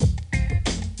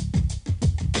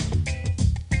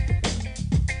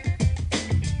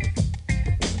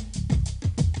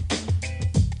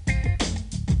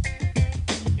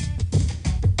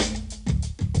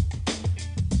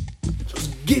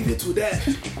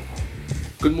that?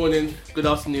 Good morning, good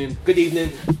afternoon, good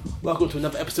evening. Welcome to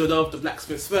another episode of The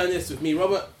Blacksmith's Furnace with me,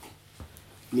 Robert.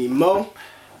 Me, Mo.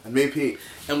 And me, Pete.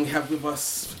 And we have with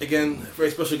us, again, a very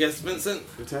special guest, Vincent.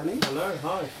 Returning? Hello,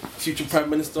 hi. Future Prime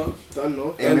Minister. Don't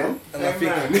know. Amen. And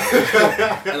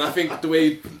I think the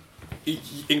way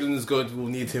England is going,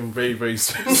 we'll need him very, very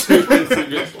soon.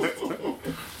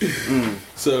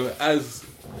 So, as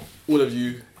all of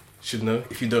you should know,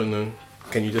 if you don't know,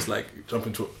 can you just jump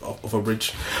into off a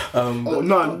bridge? Just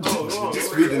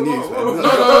read the news.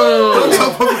 No.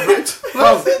 Jump off a bridge.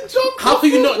 How can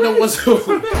you not know what's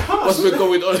been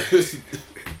going on?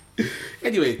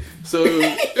 Anyway, so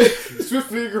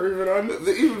Swiftly moving on.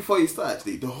 Even before you start,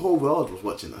 actually, the whole world was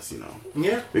watching us, you know.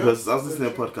 Yeah. Because I was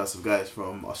listening to a podcast of guys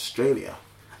from Australia,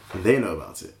 and they know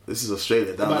about it. This is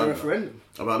Australia. Down About the under. referendum.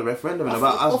 About the referendum and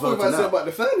about us voting out. About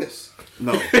the furnace.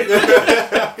 No.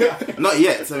 Not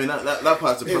yet. I mean, that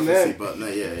part's a prophecy, but no,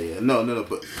 yeah. No.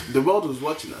 But the world was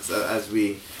watching us as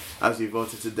we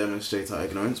voted to demonstrate our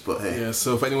ignorance, but hey. Yeah,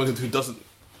 so for anyone who doesn't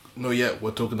know yet,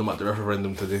 we're talking about the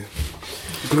referendum today.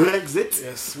 Brexit?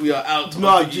 Yes, we are out.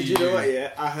 No, did you know what,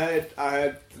 yeah? I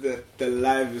heard the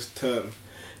livest term.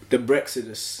 The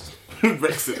Brexiters.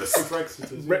 Brexiters.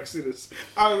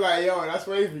 I was like, yo, that's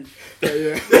wavy.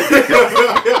 Yeah.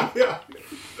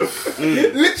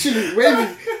 Literally,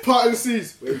 wavy. Part of the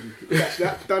seas. Wavy. Catch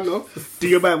that? Don't know. Do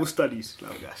your Bible studies.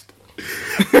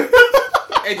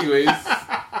 Anyways.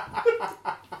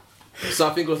 So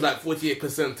I think it was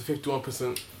 48% to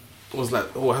 51%. It was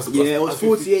it was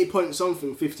 48 point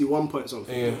something, 51 point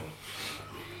something. Yeah.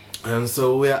 And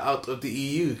so we're out of the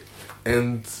EU.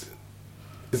 And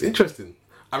it's interesting.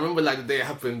 I remember the day it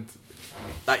happened,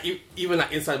 even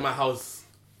inside my house,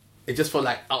 it just felt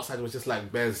like outside was just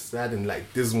bare sad and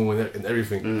dismal and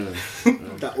everything.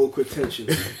 That awkward tension.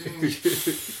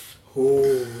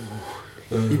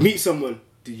 You meet someone,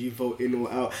 did you vote in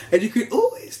or out? And you could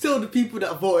always tell the people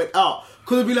that voted out.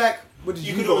 Because it'd be like, what did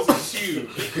you vote? Assume.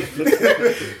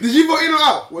 Did you vote in or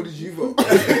out? What did you vote?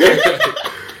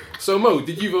 So Mo,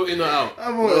 did you vote in or out?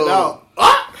 I voted out.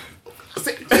 What?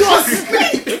 You're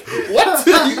asleep! What?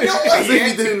 You know what? As if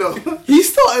you didn't know. He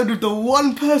started with the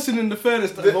one person in the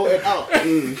furnace that voted out.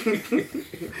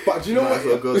 But do you know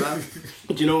what? Go down.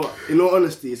 Do you know what? In all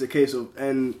honesty, it's a case of,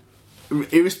 and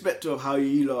irrespective of how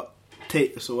you lot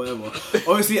take this or whatever,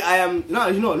 obviously I am,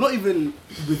 not even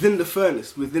within the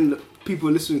furnace, within the people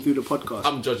listening through the podcast.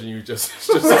 I'm judging you just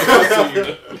so you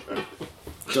know.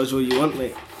 Judge what you want,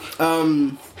 mate.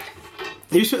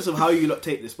 Irrespective of how you lot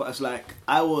take this, but it's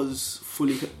I was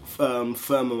fully firm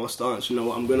on my stance. You know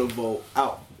what? I'm gonna vote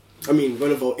out.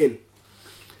 Gonna vote in.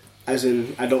 As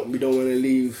in, we don't want to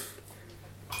leave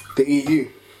the EU.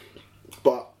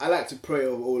 But I like to pray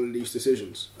over all of these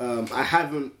decisions. I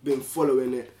haven't been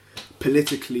following it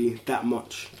politically that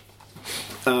much.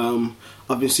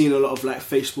 I've been seeing a lot of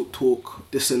Facebook talk,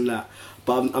 this and that.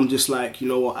 But I'm just you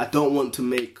know what? I don't want to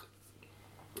make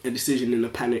a decision in a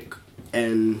panic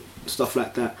and stuff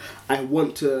like that. I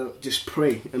want to just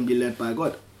pray and be led by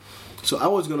God. So I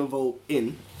was going to vote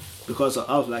in because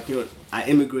I was I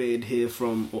immigrated here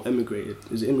from, or emigrated.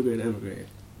 Is it immigrated or emigrated?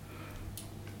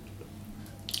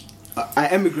 I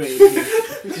emigrated here.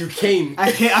 You came.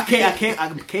 I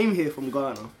came here from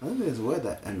Ghana. I don't think there's a word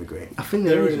that emigrate. I think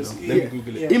there is. Let me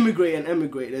Google it. Yeah. Immigrate and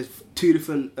emigrate. There's two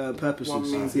different purposes.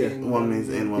 One means in, one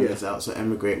means out. So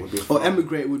emigrate would be. Or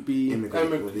emigrate would be. Immigrate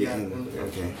would be in.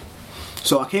 Okay.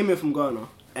 So I came here from Ghana,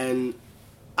 and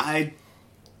I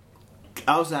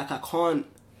was I can't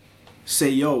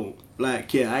say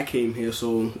I came here,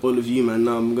 so all of you, man,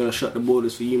 now I'm gonna shut the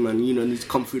borders for you, man. Need to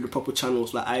come through the proper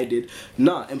channels like I did.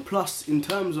 And plus, in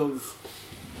terms of,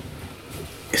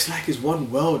 it's it's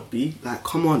one world, B.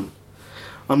 Come on.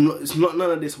 It's not none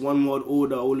of this one world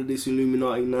order, all of this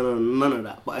Illuminati, none of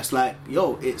that. But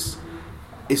it's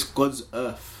it's God's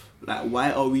earth.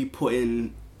 Why are we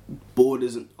putting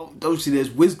borders? And obviously, there's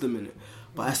wisdom in it,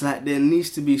 but it's there needs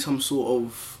to be some sort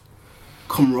of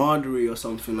camaraderie or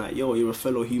something. You're a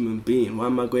fellow human being. Why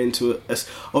am I going to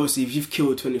obviously if you've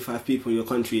killed 25 people in your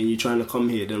country and you're trying to come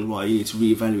here, then you need to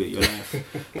reevaluate your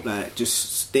life.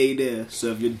 Just stay there,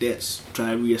 serve your debts, try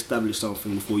and re-establish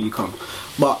something before you come.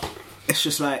 But it's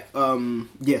just so that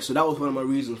was one of my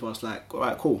reasons why I was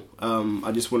alright, cool,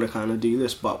 I just want to kind of do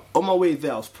this. But on my way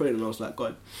there I was praying and I was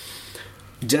God,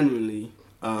 genuinely,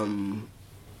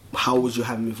 how would you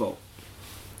have me vote?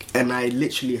 And I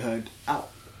literally heard out,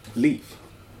 leave.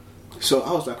 So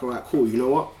I was alright, cool, you know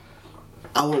what?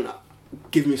 I want to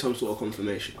give me some sort of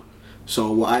confirmation.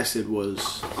 So what I said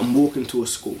was, I'm walking to a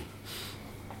school.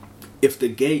 If the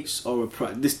gates are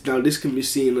this can be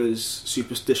seen as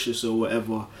superstitious or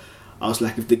whatever. I was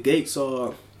like, if the gates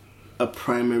are a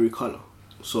primary colour,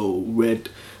 so red,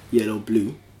 yellow,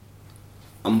 blue,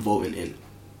 I'm voting in.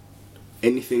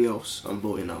 Anything else, I'm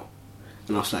voting out.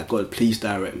 And I was like, God, please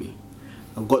direct me.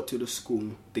 I got to the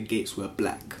school, the gates were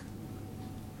black.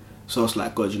 So I was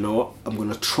like, God, you know what? I'm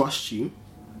going to trust you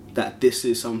that this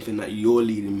is something that you're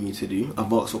leading me to do.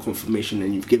 I've asked for confirmation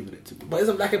and you've given it to me. But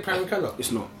isn't black a primary colour?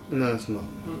 It's not. No, it's not.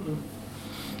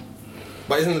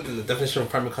 But isn't the definition of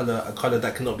primary colour a colour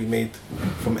that cannot be made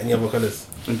from any other colours?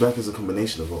 And black is a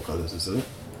combination of all colours, isn't it?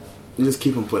 You just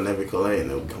keep on putting every colour in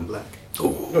and it'll become black.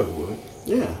 Oh, no, it won't.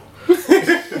 Yeah.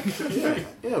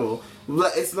 yeah, well,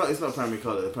 black, it's not primary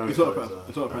colour. It's not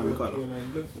a primary colour.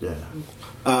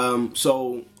 Yeah.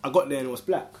 So I got there and it was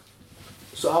black.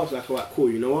 So I was like, alright, cool,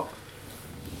 you know what?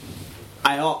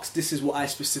 I asked, this is what I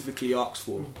specifically asked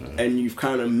for. And you've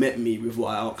kind of met me with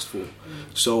what I asked for.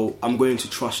 So I'm going to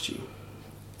trust you.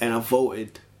 And I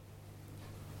voted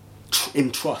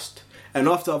in trust. And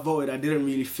after I voted, I didn't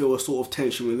really feel a sort of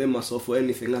tension within myself or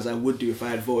anything as I would do if I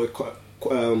had voted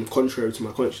contrary to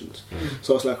my conscience.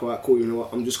 So I was like, alright, cool, you know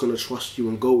what? I'm just going to trust you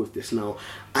and go with this now.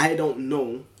 I don't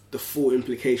know the full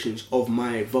implications of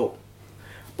my vote.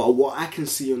 But what I can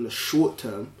see on the short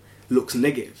term looks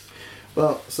negative.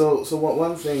 Well, so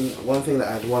one thing that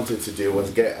I wanted to do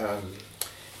was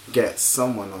get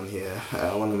someone on here.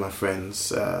 One of my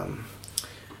friends,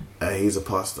 he's a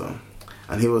pastor,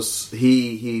 and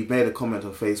he made a comment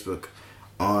on Facebook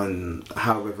on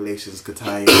how Revelations could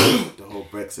tie in with the whole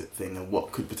Brexit thing and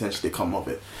what could potentially come of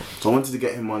it. So I wanted to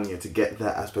get him on here to get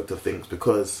that aspect of things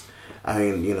because, I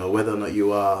mean, you know, whether or not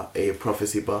you are a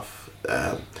prophecy buff,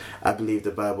 I believe the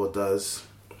Bible does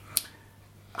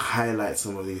highlight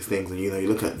some of these things. And, you know, you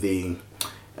look at the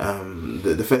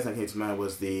first thing that came to mind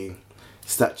was the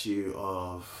statue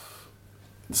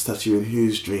in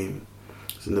whose dream?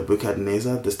 It's in the book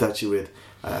Nebuchadnezzar, the statue with,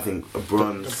 I think, a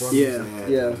bronze. Yeah.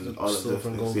 And all of those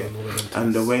things, yeah.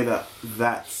 And the way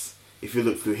that's, if you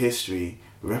look through history,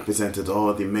 represented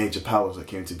all the major powers that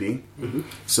came to be. Mm-hmm.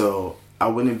 So I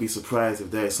wouldn't be surprised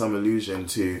if there is some allusion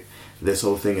to this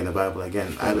whole thing in the Bible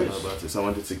again. I don't know about it, so I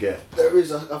wanted to get... There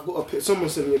is. I've got someone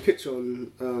sent me a picture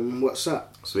on WhatsApp.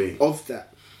 Sweet. Of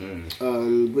that,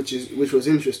 which was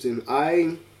interesting.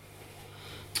 I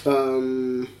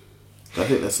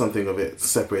think there's something of it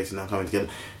separating and coming together.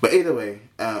 But either way,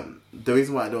 the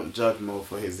reason why I don't judge Mo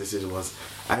for his decision was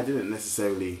I didn't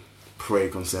necessarily pray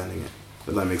concerning it.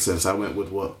 If that makes sense. I went with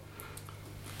what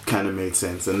kind of made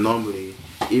sense. And normally,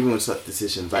 even with such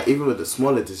decisions, like even with the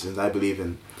smaller decisions, I believe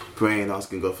in praying,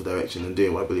 asking God for direction and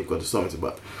doing what I believe God has told me to.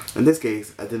 But in this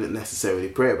case, I didn't necessarily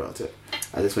pray about it.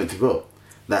 I just went to vote.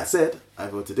 That said, I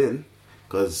voted in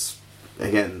because,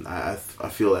 again, I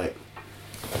feel like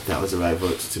that was the right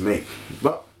vote to make.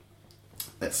 But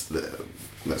let's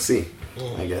see,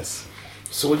 I guess.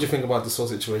 So what do you think about this whole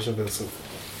situation, Vincent?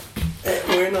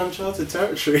 We're in uncharted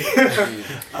territory. No.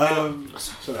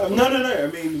 I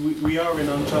mean, we are in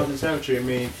uncharted territory. I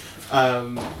mean,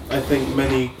 I think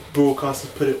many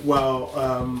broadcasters put it well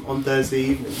on Thursday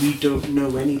evening. We don't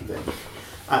know anything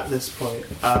at this point.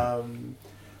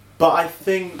 But I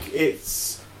think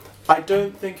I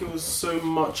don't think it was so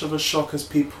much of a shock as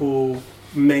people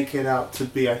make it out to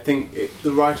be. I think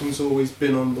the writing's always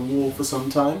been on the wall for some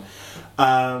time.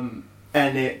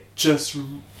 And it just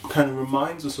kind of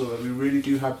reminds us all that we really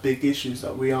do have big issues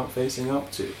that we aren't facing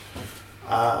up to.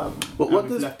 But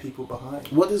we've left people behind.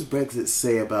 What does Brexit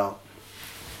say about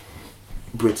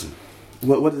Britain?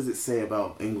 What does it say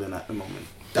about England at the moment?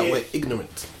 That we're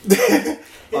ignorant. It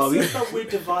says that we're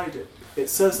divided. It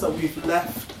says that we've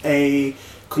left a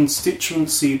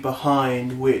constituency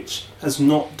behind which has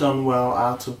not done well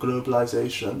out of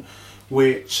globalisation,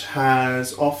 which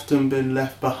has often been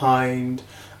left behind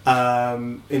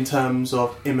in terms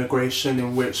of immigration,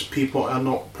 in which people are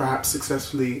not perhaps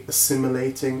successfully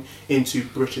assimilating into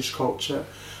British culture.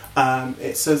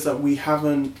 It says that we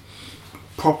haven't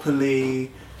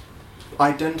properly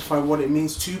identified what it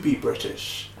means to be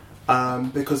British,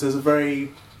 because there's a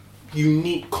very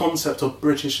unique concept of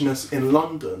Britishness in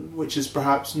London, which is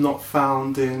perhaps not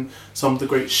found in some of the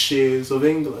great shires of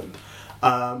England.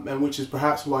 And which is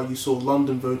perhaps why you saw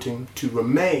London voting to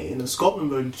remain and Scotland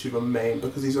voting to remain,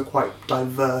 because these are quite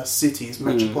diverse cities,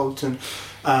 metropolitan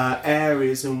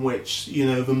areas in which, you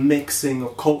know, the mixing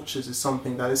of cultures is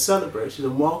something that is celebrated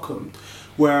and welcomed,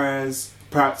 whereas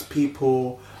perhaps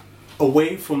people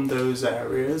away from those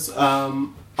areas are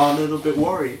a little bit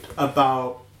worried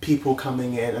about people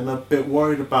coming in and a bit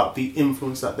worried about the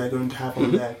influence that they're going to have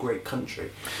on their great country.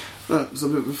 So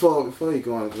before you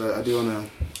go on, because I do want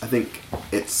to, I think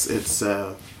it's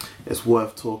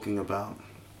worth talking about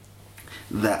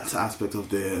that aspect of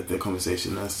the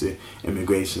conversation as to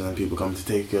immigration and people come to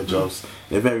take your jobs.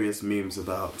 There are various memes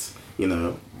about, you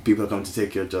know, people come to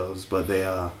take your jobs, but they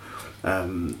are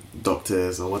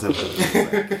doctors or whatever.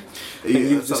 And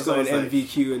you've just got an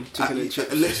MVQ and chicken and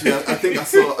chips. Literally, I think I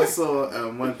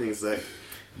saw one thing. It's like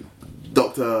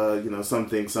Doctor, you know,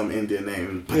 something, some Indian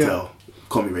name, Patel,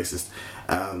 call me racist,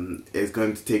 is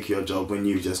going to take your job when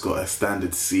you just got a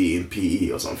standard C in PE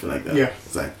or something like that. Yeah.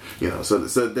 It's like, you know, so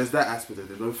there's that aspect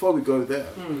of it. But before we go there,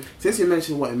 since you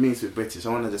mentioned what it means to be British, I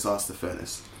want to just ask the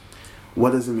fairness.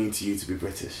 What does it mean to you to be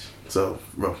British? So,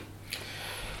 Rob.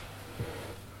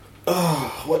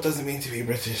 Oh, what does it mean to be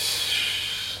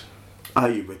British? Are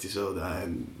you British or that,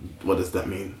 and what does that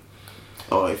mean?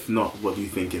 Or if not, what do you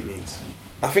think it means?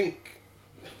 I think,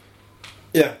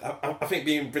 yeah, I think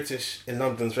being British in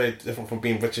London is very different from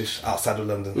being British outside of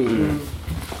London.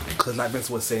 Because like Vince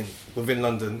was saying, within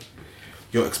London,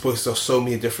 you're exposed to so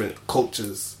many different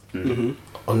cultures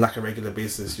on like a regular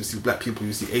basis. You see black people,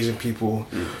 you see Asian people,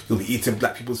 you'll be eating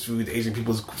black people's food, Asian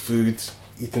people's food,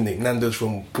 eating the Nando's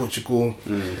from Portugal.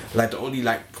 Like the only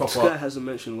like proper... This guy hasn't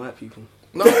mentioned white people.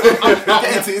 No,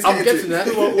 I'm getting that.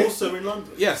 Who are also in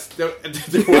London. Yes, they're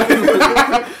white people.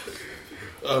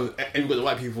 And you've got the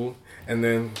white people, and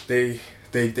then they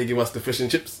give us the fish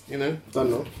and chips, you know? Don't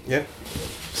know. Yeah.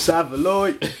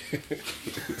 Savaloy.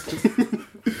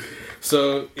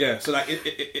 So like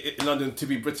in London, to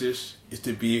be British is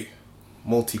to be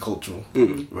multicultural.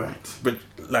 Right. But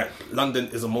like London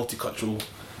is a multicultural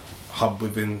hub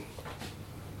within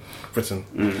Britain.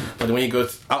 But then when you go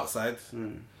outside,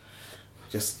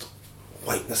 just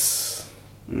whiteness,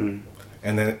 and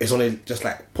then it's only just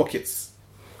like pockets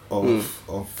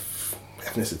of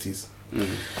ethnicities,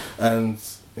 and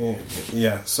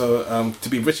yeah. So to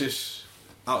be British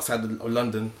outside of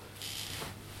London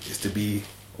is to be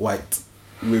white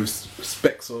with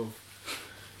specks of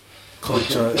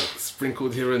culture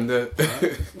sprinkled here and there.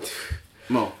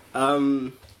 Mo.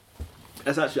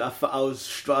 It's actually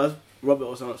Robert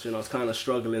was answering. I was kind of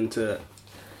struggling to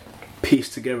piece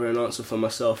together an answer for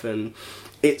myself, and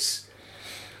it's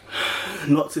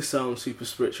not to sound super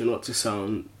spiritual, not to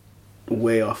sound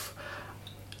way off.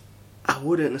 I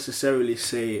wouldn't necessarily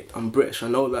say I'm British. I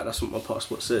know that that's what my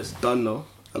passport says. Done though.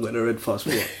 I got a red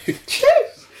passport.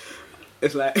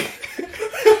 It's like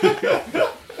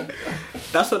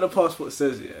that's what the passport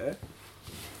says, yeah.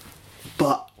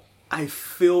 But I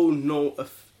feel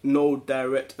no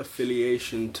direct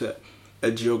affiliation to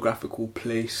a geographical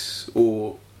place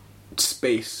or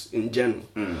space in general.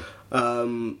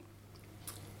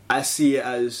 I see it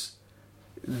as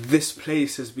this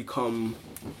place has become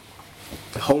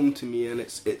home to me, and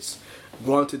it's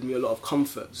granted me a lot of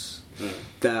comforts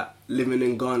that living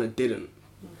in Ghana didn't,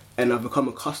 and I've become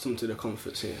accustomed to the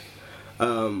comforts here.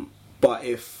 But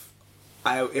if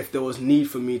there was need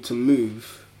for me to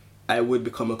move, I would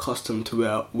become accustomed to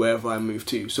wherever I move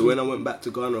to. So when I went back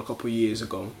to Ghana a couple of years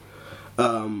ago,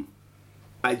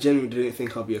 I genuinely didn't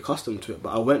think I'd be accustomed to it, but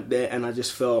I went there and I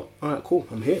just felt, alright, cool,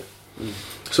 I'm here.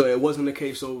 So it wasn't a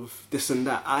case of this and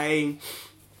that. I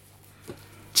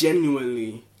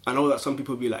genuinely, I know that some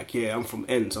people be like, yeah, I'm from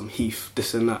Ends, I'm Heath,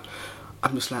 this and that.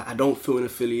 I'm just like, I don't feel an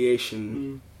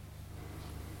affiliation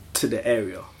to the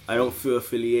area. I don't feel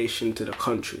affiliation to the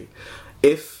country.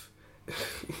 If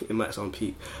it might sound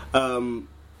peak,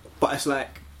 but it's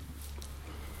like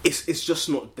it's just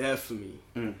not there for me.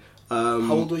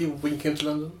 How old were you when you came to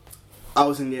London? I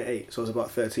was in year 8, so I was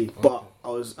about 13. But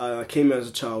I came here as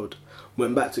a child,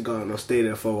 went back to Ghana, stayed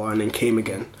there for a while, and then came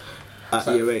again at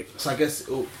year 8. So I guess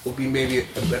it'll be maybe a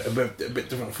bit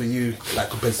different for you, like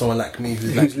compared to someone like me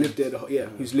who's lived there.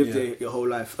 Who's lived there your whole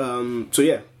life. So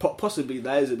yeah, possibly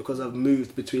that is it, because I've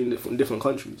moved between different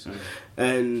countries,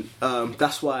 and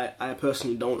that's why I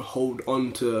personally don't hold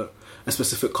on to a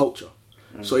specific culture.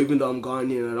 So even though I'm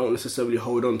Ghanaian, I don't necessarily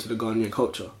hold on to the Ghanaian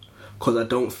culture, because I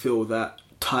don't feel that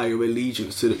tie of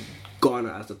allegiance to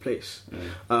Ghana as a place.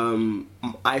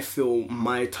 I feel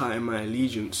my tie and my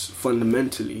allegiance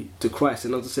fundamentally to Christ.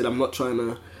 And as I said, I'm not trying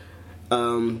to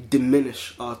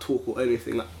diminish our talk or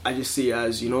anything. I just see it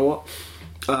as, you know what,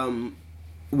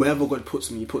 wherever God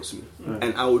puts me, He puts me,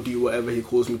 and I will do whatever He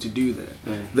calls me to do there.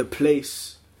 The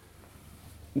place,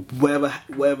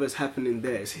 wherever's happening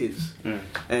there is His.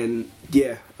 And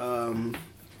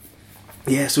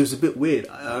so it's a bit weird.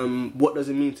 What does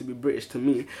it mean to be British to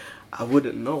me? I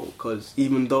wouldn't know, because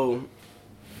even though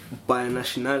by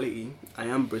nationality I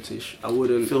am British, I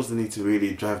wouldn't... Feels the need to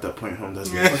really drive that point home,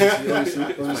 doesn't it?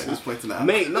 Honestly, just pointing that out.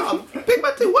 Mate, no, big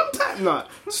back to one time. Nah,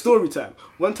 story time.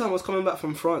 One time I was coming back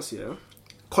from France,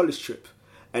 college trip,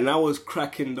 and I was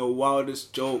cracking the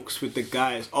wildest jokes with the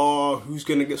guys. Oh, who's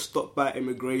gonna get stopped by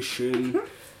immigration?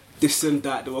 This and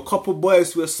that. There were a couple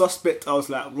boys who were suspect. I was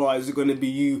like, right, is it gonna be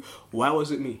you? Why was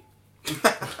it me?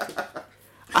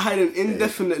 I had an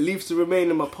indefinite leave to remain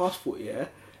in my passport, yeah?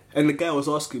 And the guy was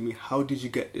asking me, how did you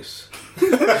get this? I'm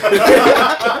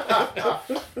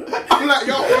like,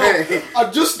 yo, I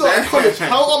just started college.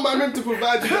 How am I meant to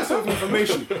provide you that sort of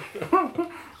information?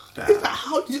 He's like,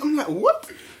 how did you? I'm like, what?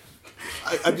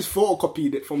 I just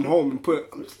photocopied it from home and put it.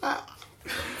 I'm just like,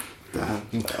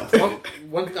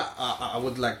 One thing I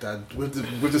would like to add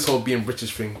with this whole being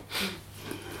British thing,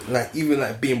 like even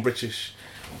like being British,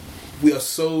 we are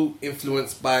so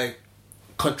influenced by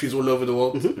countries all over the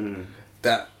world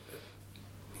that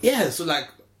so like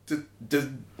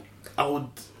I would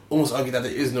almost argue that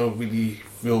there is no really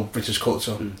real British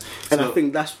culture, and I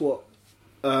think that's what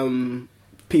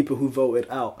people who voted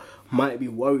out might be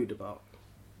worried about,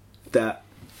 that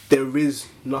there is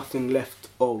nothing left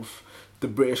of the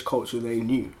British culture they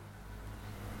knew.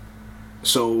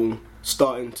 So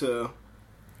starting to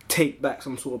take back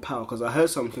some sort of power, because I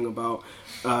heard something about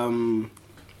the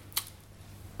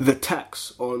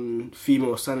tax on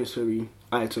female sanitary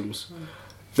items.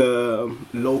 The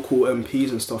local MPs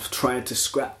and stuff tried to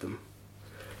scrap them,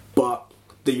 but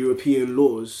the European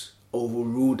laws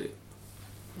overruled it.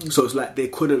 So it's like they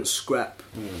couldn't scrap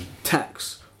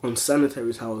tax on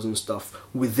sanitary towels and stuff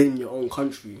within your own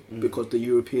country because the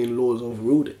European laws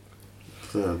overruled it.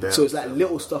 So it's like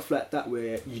little stuff like that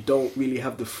where you don't really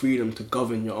have the freedom to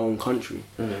govern your own country,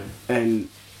 and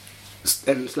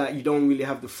it's like you don't really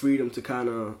have the freedom to kind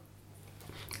of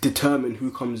determine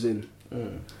who comes in,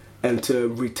 and to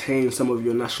retain some of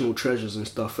your national treasures and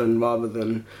stuff, and rather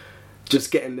than just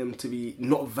getting them to be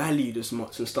not valued as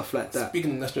much and stuff like that.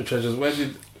 Speaking of national treasures, where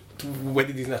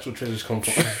did these natural treasures come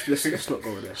from? Let's not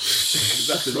go there.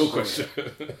 That's the real question.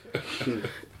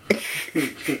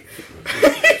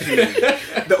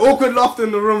 The awkward laughter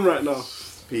in the room right now.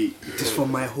 Pete. Just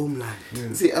from my homeland.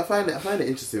 See, I find it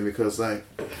interesting because like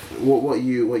what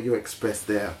you expressed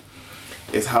there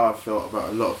is how I felt about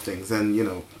a lot of things, and you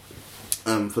know,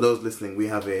 for those listening, we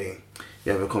have a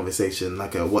conversation,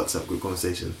 like a WhatsApp group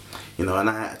conversation, you know, and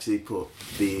I actually put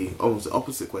the almost the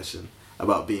opposite question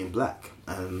about being black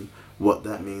and what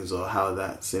that means or how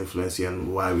that's influenced you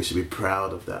and why we should be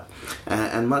proud of that.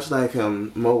 And much like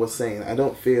Mo was saying, I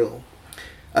don't feel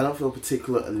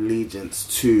particular allegiance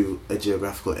to a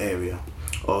geographical area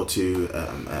or to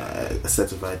a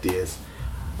set of ideas.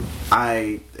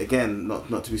 I, again,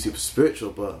 not to be super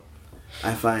spiritual, but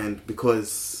I find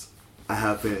because I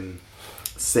have been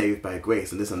saved by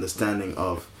grace and this understanding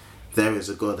of there is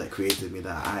a God that created me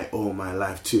that I owe my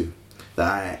life to,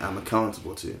 that I am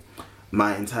accountable to,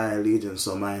 my entire allegiance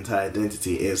or my entire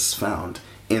identity is found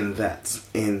in that,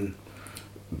 in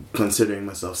considering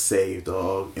myself saved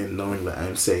or in knowing that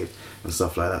I'm saved and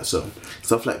stuff like that. So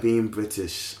stuff like being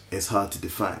British is hard to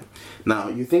define. Now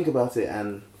you think about it,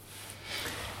 and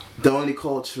the only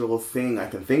cultural thing I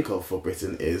can think of for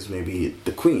Britain is maybe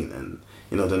the Queen, and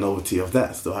you know, the novelty of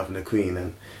that, still having a Queen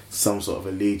and some sort of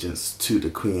allegiance to the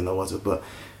Queen or whatever. But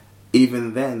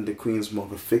even then, the Queen's more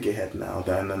of a figurehead now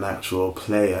than an actual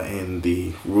player in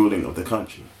the ruling of the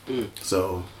country.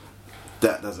 So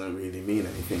that doesn't really mean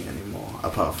anything anymore,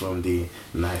 apart from the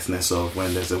niceness of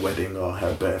when there's a wedding or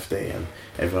her birthday and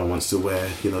everyone wants to wear,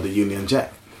 you know, the Union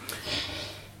Jack.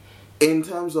 In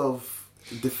terms of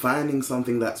defining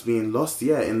something that's being lost,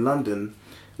 yeah, in London,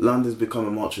 London's become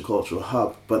a multicultural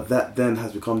hub, but that then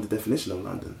has become the definition of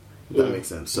London, if that makes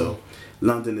sense. So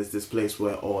London is this place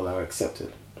where all are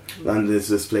accepted. London is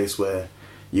this place where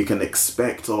you can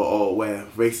expect or where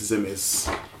racism is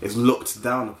looked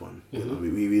down upon. You know,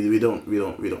 we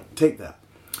don't take that.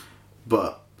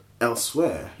 But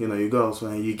elsewhere, you know, you go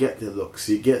elsewhere and you get the looks,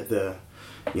 you get the,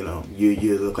 you know,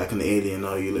 you look like an alien,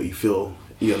 or you feel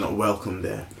you're not welcome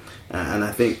there. And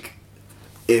I think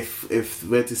if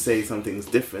we're to say something's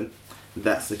different,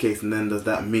 that's the case. And then does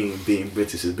that mean being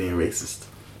British is being racist?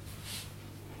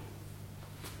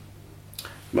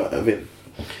 But Vin,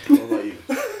 what about you?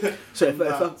 So if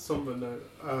I somber note,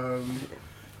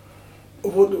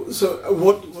 what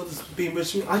does being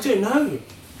British mean? I don't know.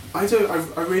 I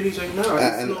really don't know.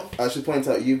 And I should point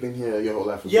out, you've been here your whole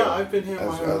life as well. Yeah, I've been here my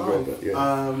whole life. Robert,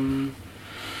 yeah.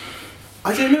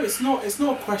 I don't know. It's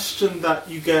not a question that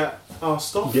you get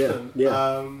asked often.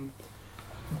 Yeah.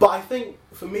 But I think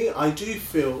for me, I do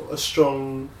feel a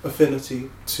strong affinity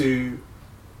to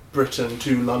Britain,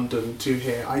 to London, to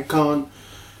here. I can't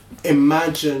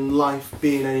imagine life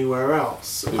being anywhere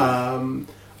else.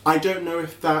 I don't know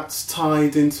if that's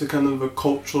tied into kind of the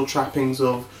cultural trappings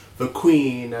of the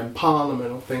Queen and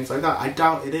Parliament or things like that. I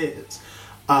doubt it is.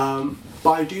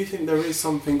 But I do think there is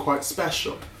something quite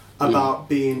special about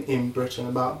being in Britain,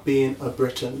 about being a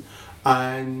Briton.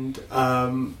 And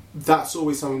that's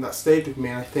always something that stayed with me.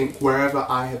 And I think wherever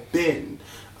I have been,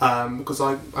 because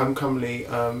I'm currently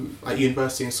at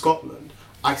university in Scotland,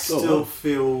 I still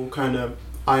feel kind of,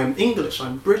 I am English,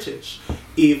 I'm British,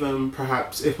 even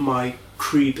perhaps if my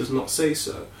creed does not say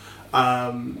so.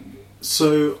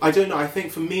 So I don't know, I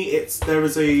think for me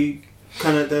there's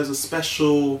a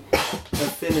special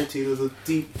affinity, there's a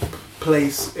deep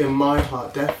place in my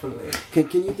heart, definitely.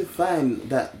 Can you define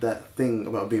that thing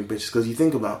about being British? Because you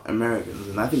think about Americans,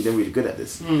 and I think they're really good at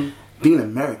this. Being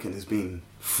American is being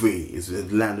free, is the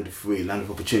land of the free, land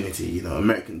of opportunity, you know,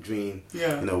 American dream,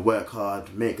 you know, work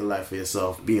hard, make a life for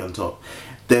yourself, be on top.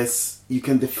 You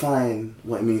can define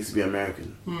what it means to be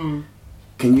American.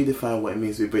 Can you define what it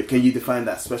means to be British? Can you define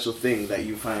that special thing that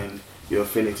you find your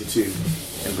affinity to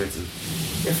in Britain?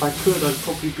 If I could, I'd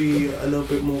probably be a little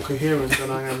bit more coherent than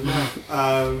I am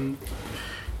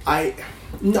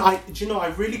now. Do you know, I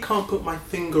really can't put my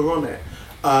finger on it.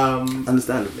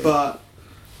 Understandably. But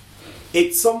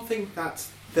it's something that's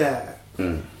there.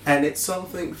 And it's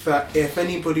something that if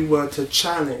anybody were to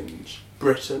challenge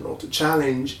Britain or to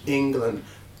challenge England,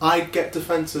 I'd get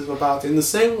defensive about it in the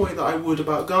same way that I would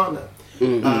about Ghana.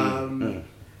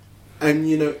 And,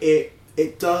 you know,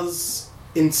 it does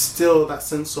instill that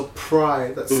sense of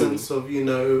pride, that sense of, you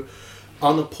know,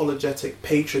 unapologetic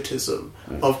patriotism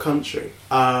of country.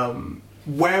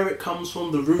 Where it comes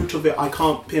from, the root of it, I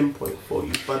can't pinpoint for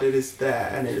you, but it is there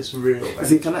and it is real.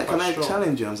 See, can I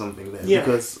challenge you on something there? Yeah.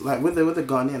 Because like with the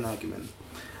Ghanaian argument,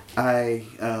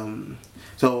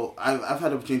 so I've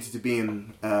had the opportunity to be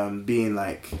in being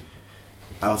like,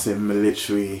 I'll say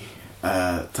military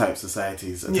type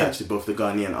societies attached to both the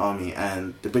Ghanaian army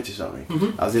and the British army.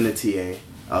 I was in the TA.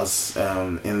 I was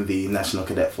in the National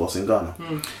Cadet Force in Ghana.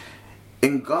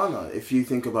 In Ghana, if you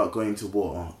think about going to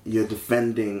war, you're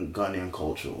defending Ghanaian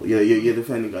culture. You're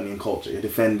defending Ghanaian culture. You're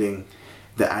defending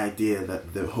the idea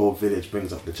that the whole village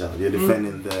brings up the child. You're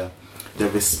defending the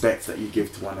respect that you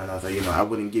give to one another. You know, I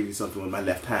wouldn't give you something with my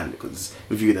left hand because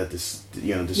viewed as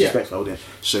disrespectful. I wouldn't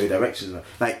show you directions.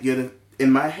 Like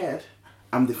in my head,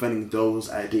 I'm defending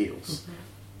those ideals.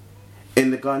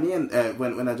 In the Ghanaian,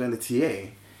 when I joined the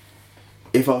TA,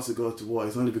 if I was to go to war,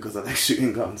 it's only because I like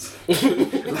shooting guns.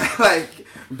 like,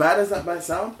 bad as that might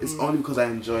sound, it's only because I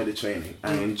enjoy the training.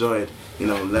 I enjoyed, you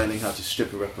know, learning how to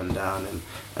strip a weapon down and,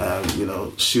 you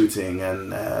know, shooting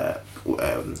and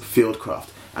fieldcraft.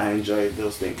 I enjoyed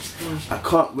those things. I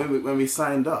can't. When we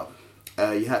signed up,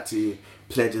 you had to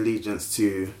pledge allegiance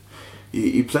to.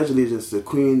 You pledge allegiance to the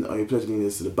Queen, or you pledge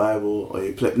allegiance to the Bible, or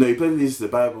you pledge allegiance to the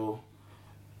Bible.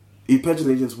 You pledge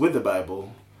allegiance with the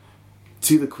Bible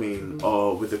to the Queen,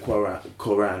 or with the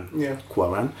Quran. Yeah.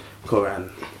 Quran.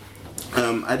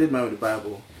 I did mine with the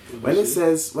Bible. When it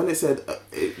said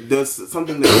there's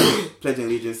something that pledging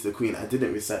allegiance to the Queen, I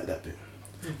didn't recite that bit.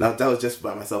 Now that was just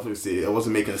by myself. Obviously, I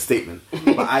wasn't making a statement,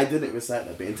 but I didn't recite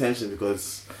that bit intentionally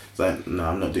because it's like, no,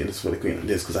 I'm not doing this for the Queen. I'm doing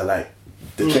this because I like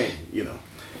the training, you know.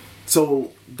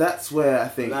 So that's where I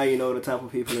think now you know the type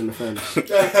of people in the fence.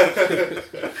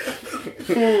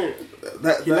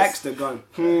 He likes the gun.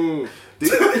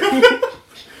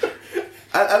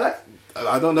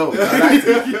 I don't know. I liked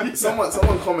it.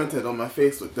 Someone commented on my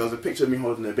Facebook. There was a picture of me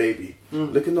holding a baby,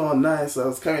 looking all nice. I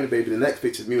was carrying the baby. The next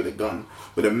picture is me with a gun,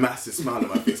 with a massive smile on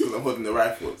my face because I'm holding the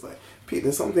rifle. It's like, Pete,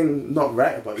 there's something not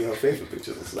right about your Facebook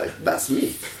pictures. It's like, that's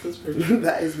me.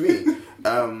 That is me.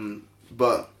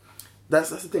 But that's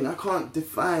the thing. I can't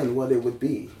define what it would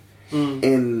be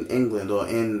in England or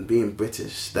in being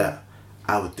British that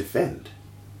I would defend.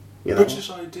 You know? British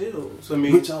ideals. I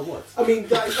mean, which are what? I mean,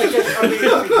 I think it's a very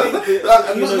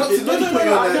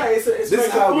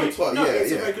good point.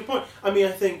 It's a very good point. I mean,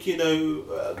 I think, you know,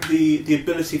 the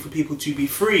ability for people to be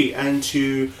free and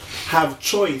to have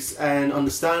choice and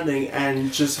understanding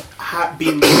and just be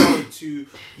empowered to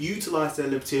utilize their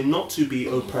liberty and not to be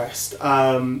oppressed.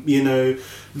 You know,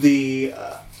 the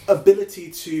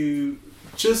ability to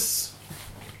just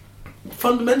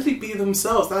fundamentally be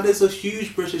themselves. That is a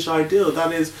huge British ideal.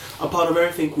 That is a part of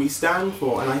everything we stand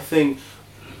for. And I think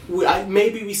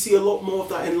maybe we see a lot more of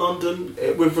that in London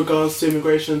with regards to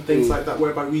immigration and things like that,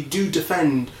 whereby we do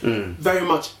defend very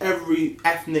much every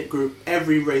ethnic group,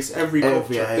 every race, every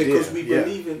culture, because we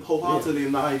believe in wholeheartedly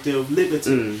in the idea of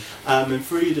liberty and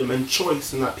freedom and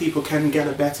choice, and that people can get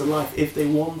a better life if they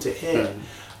want it here.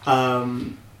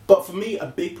 But for me, a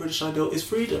big British ideal is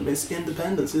freedom, is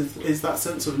independence, is that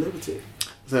sense of liberty.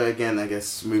 So again, I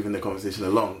guess moving the conversation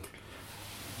along,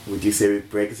 would you say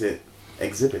Brexit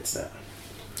exhibits that?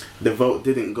 the vote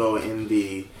didn't go in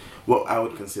the what I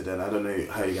would consider, and I don't know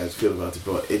how you guys feel about it,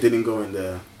 but it didn't go in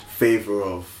the favour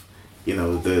of, you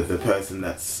know, the person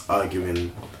that's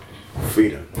arguing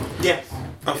freedom. Yes.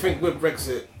 I think with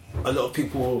Brexit, a lot of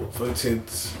people voted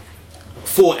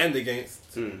for and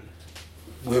against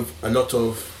with a lot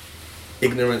of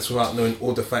ignorance without knowing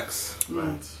all the facts.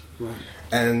 Right.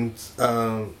 And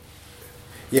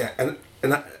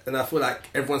and I feel like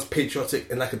everyone's patriotic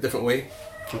in like a different way.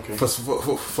 Okay. For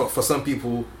some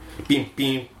people, being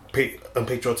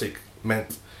unpatriotic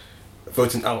meant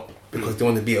voting out because they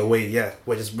want to be away. Yeah,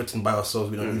 we're just Britain by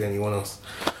ourselves. We don't need anyone else.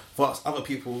 For us, other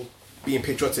people, being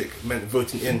patriotic meant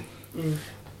voting in.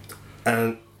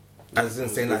 And as in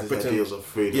saying like Britain, ideals of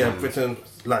freedom. yeah, Britain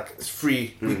like it's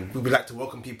free. We like to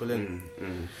welcome people in.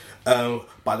 But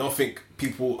I don't think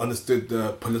people understood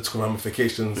the political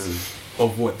ramifications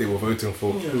of what they were voting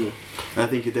for. And I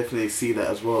think you definitely see that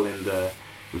as well in the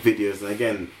videos. And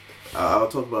again, I'll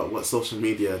talk about what social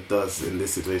media does in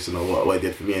this situation, or what it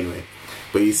did for me anyway.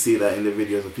 But you see that in the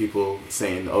videos of people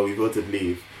saying, "Oh, we voted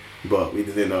Leave, but we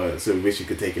didn't know it, so we wish you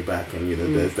could take it back." And you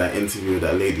know, there's that interview with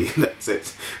that lady that said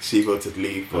she voted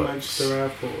Leave, but Manchester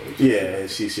Airport. yeah,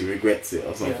 she regrets it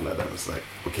or something like that. It's like,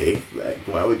 okay, like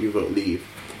why would you vote Leave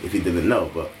if you didn't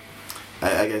know? But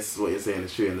I guess what you're saying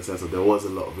is true in the sense that there was a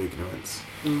lot of ignorance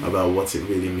about what it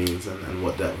really means and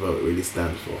what that vote really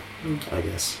stands for. I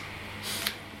guess.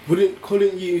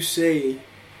 Couldn't you say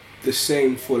the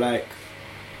same for like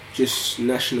just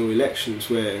national elections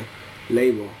where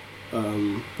Labour,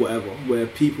 whatever, where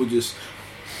people just,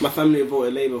 my family have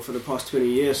voted Labour for the past 20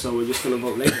 years, so we're just gonna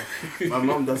vote Labour. My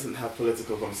mum doesn't have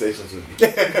political conversations with me.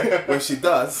 When she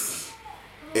does,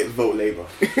 it vote Labour.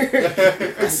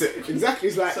 That's it. Exactly,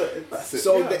 it's like That's it.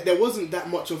 so Yeah. there wasn't that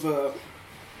much of a.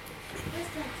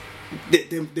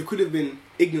 There could have been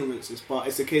ignorances, but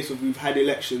it's a case of we've had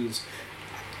elections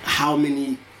how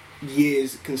many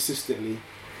years consistently,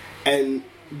 and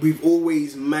we've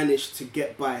always managed to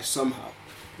get by somehow.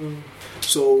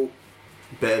 So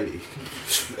Barely.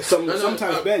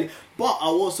 sometimes barely. But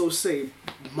I'll also say,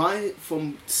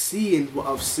 from seeing what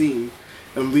I've seen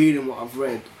and reading what I've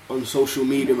read on social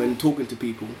media and talking to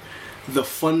people, the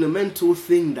fundamental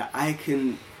thing that I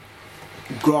can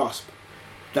grasp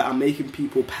that are making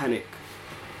people panic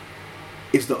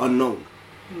is the unknown.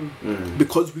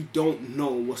 Because we don't know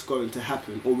what's going to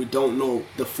happen, or we don't know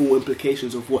the full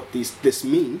implications of what this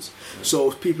means.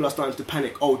 So people are starting to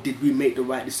panic. Oh, did we make the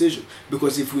right decision?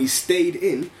 Because if we stayed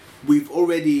in, we've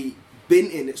already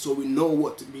been in it, so we know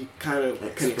what we kind of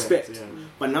can expect. Yeah.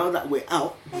 But now that we're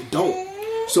out, we don't.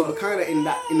 So we're kind of in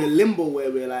a limbo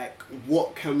where we're like,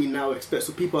 what can we now expect?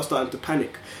 So people are starting to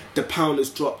panic. The pound has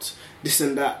dropped, this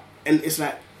and that, and it's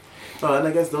like. Oh, and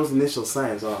I guess those initial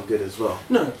signs aren't good as well.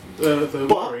 No, the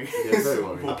worry. They're very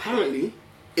worrying. Apparently,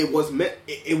 it was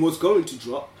going to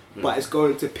drop, but it's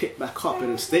going to pick back up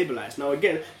and stabilize. Now,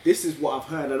 again, this is what I've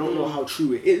heard. I don't know how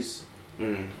true it is.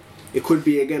 It could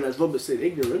be, again, as Robert said,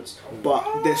 ignorance.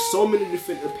 But there's so many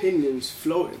different opinions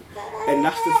floating, and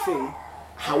that's the thing.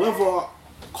 However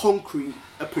concrete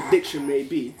a prediction may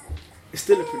be, it's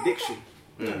still a prediction.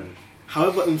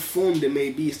 However informed it may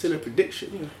be, it's still a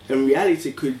prediction. And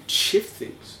reality could shift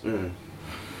things.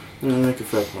 Make a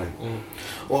fair point.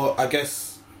 Well, I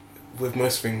guess with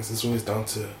most things, it's always down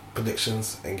to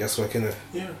predictions and guesswork, innit?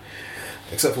 Yeah.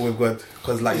 Except for with God,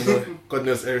 because like, you know, God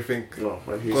knows everything. No,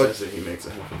 when he God- says it, he makes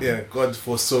it happen. Yeah, God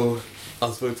foresaw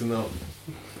us voting out,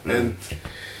 and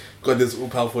God is all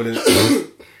powerful. And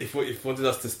if he wanted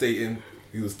us to stay in,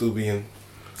 he would still be in.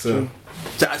 So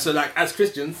like as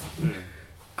Christians,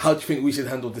 how do you think we should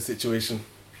handle this situation?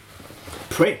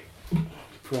 Pray.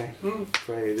 Pray.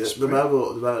 Pray. The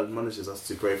Bible admonishes us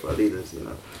to pray for our leaders, you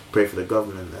know, pray for the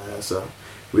government. So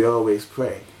we always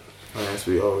pray. Yes,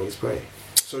 we always pray.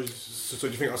 So do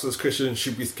you think us as Christians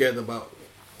should be scared about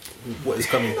what is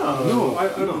coming? No, I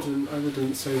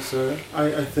wouldn't say so.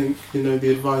 I think, you know, the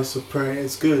advice of prayer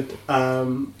is good.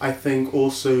 I think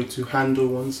also to handle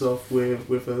oneself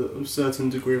with a certain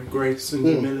degree of grace and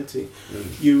humility.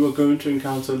 You are going to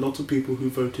encounter a lot of people who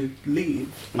voted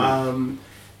Leave,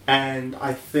 and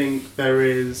I think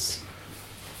there's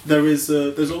always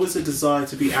a desire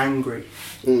to be angry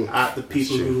at the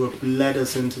people who have led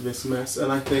us into this mess.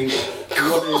 And I think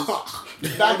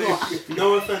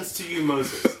no offense to you,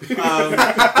 Moses.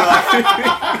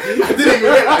 I didn't even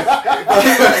realise.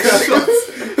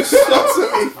 Shots at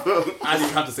me, bro. I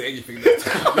didn't have to say anything that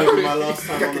time. Maybe my last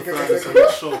time on the phone, so I'm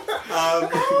not sure.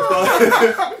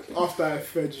 But After I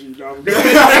fed you, now I'm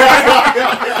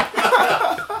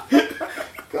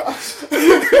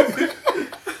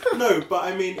no, but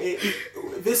I mean,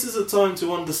 this is a time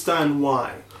to understand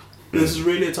why. This is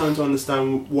really a time to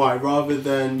understand why, rather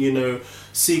than, you know,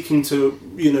 seeking to,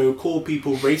 you know, call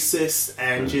people racist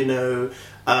and, you know,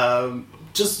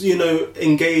 just, you know,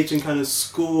 engage in kind of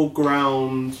school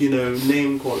ground, you know,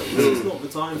 name calling. This is not the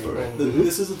time for it.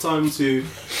 This is the time to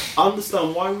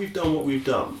understand why we've done what we've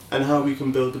done and how we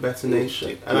can build a better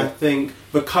nation. And I think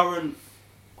the current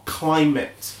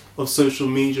climate of social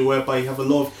media, whereby you have a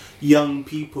lot of young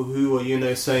people who are, you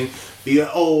know, saying the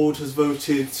old has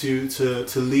voted to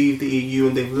leave the EU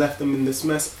and they've left them in this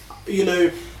mess, you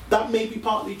know, that may be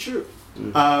partly true.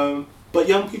 But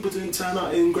young people didn't turn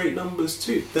out in great numbers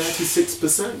too.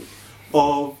 36%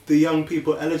 of the young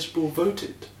people eligible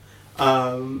voted.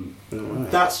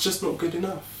 That's just not good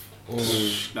enough.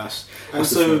 And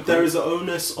so there is an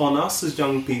onus on us as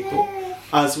young people,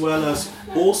 as well as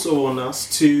also on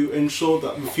us to ensure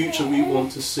that the future we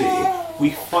want to see, we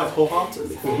fight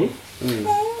wholeheartedly for.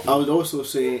 I would also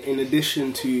say, in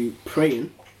addition to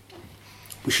praying,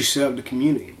 we should serve the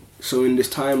community. So in this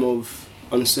time of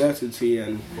uncertainty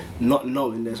and not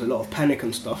knowing, there's a lot of panic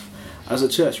and stuff, as a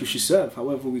church we should serve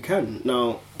however we can.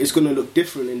 Now it's going to look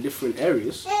different in different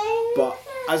areas, but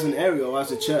as an area or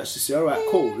as a church to say, alright,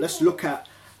 cool, let's look at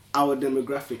our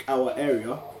demographic, our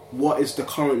area, what is the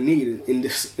current need in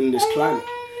this climate.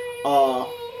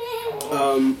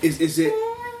 Is it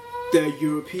the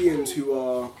Europeans who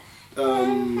are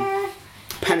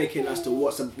panicking as to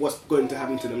what's going to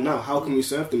happen to them now? How can we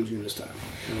serve them during this time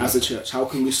as a church? How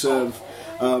can we serve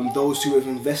those who have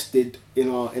invested in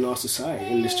our society,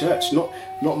 in this church? Not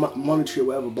monetary or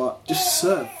whatever, but just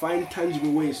serve. Find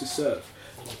tangible ways to serve,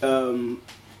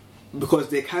 because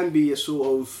there can be a sort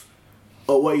of,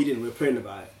 oh, what are you doing? We're praying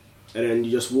about it, and then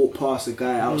you just walk past a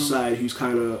guy outside who's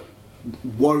kind of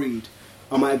worried.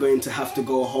 Am I going to have to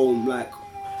go home? Like,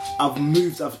 I've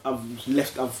moved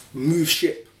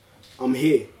ship. I'm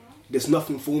here. There's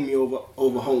nothing for me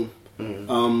over home.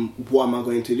 What am I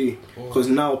going to do? Because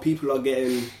now people are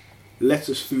getting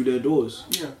letters through their doors.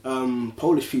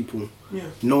 Polish people.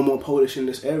 No more Polish in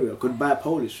this area. Goodbye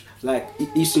Polish. Like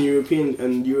Eastern European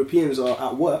and Europeans are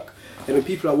at work, and then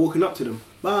people are walking up to them.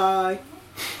 Bye.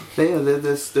 Yeah,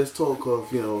 there's talk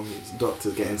of, you know,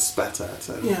 doctors getting spat at,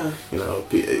 and you know,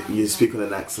 you speak with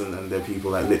an accent, and there are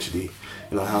people like literally,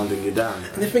 you know, hounding you down.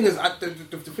 And the thing is,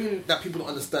 the thing that people don't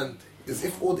understand is,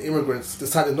 if all the immigrants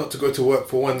decided not to go to work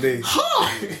for one day,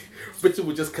 Britain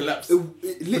would just collapse.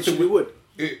 It literally would.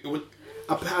 It would.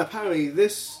 Apparently,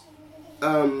 this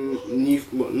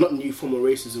not new form of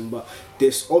racism, but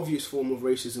this obvious form of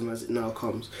racism as it now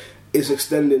comes, is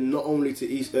extending not only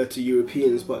to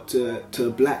Europeans but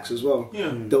to blacks as well.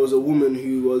 There was a woman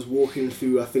who was walking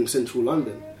through, I think, central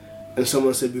London, and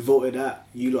someone said, "We voted that,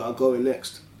 you lot are going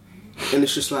next." And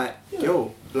it's just like,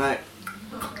 yo, like,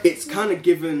 it's kind of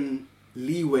given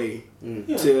leeway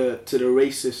to the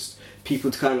racist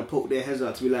people to kind of poke their heads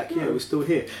out to be like, yeah, we're still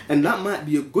here. And that might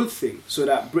be a good thing, so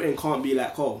that Britain can't be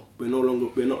like, oh, we're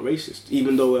not racist,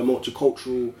 even though we're a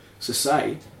multicultural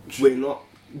society.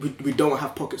 We don't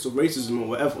have pockets of racism or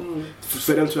whatever.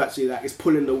 For them to actually, like, it's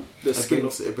pulling the skin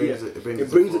off. It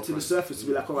brings it to the surface to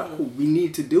be like, alright, cool, we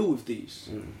need to deal with these.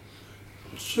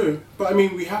 True, but I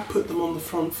mean, we have put them on the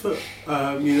front foot.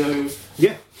 You know,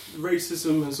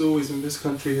 racism has always, in this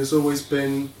country, has always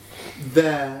been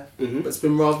there, but it's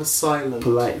been rather silent.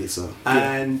 Politely so.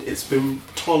 And it's been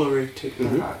tolerated,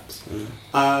 perhaps.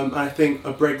 I think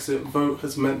a Brexit vote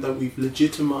has meant that we've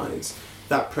legitimised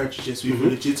that prejudice, we've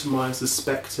legitimised the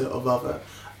spectre of other.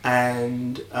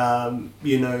 And,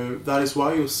 you know, that is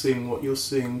why you're seeing what you're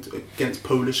seeing against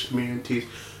Polish communities,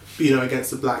 you know,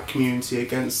 against the black community,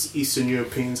 against Eastern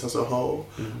Europeans as a whole.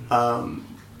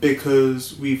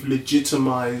 Because we've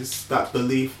legitimised that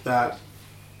belief that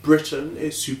Britain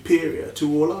is superior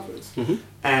to all others,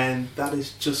 and that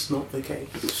is just not the case.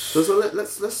 So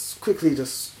let's quickly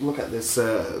just look at this.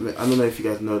 I don't know if you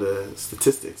guys know the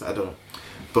statistics. I don't,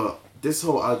 but this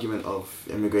whole argument of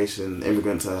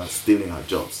immigrants are stealing our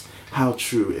jobs. How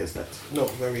true is that?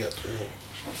 Not very at all.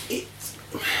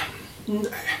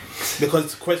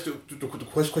 Because the question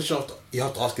you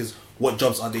have to ask is, what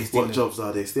jobs are they stealing? What jobs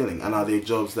are they stealing? And are they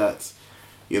jobs that,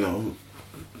 you know,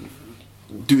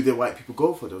 do the white people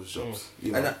go for those jobs?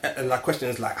 You know? And the question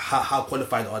is, like, how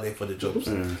qualified are they for the jobs?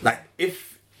 Like,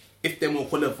 if they're more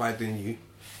qualified than you,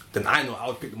 then I know I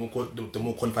would pick the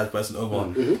more qualified person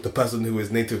over the person who is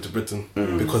native to Britain,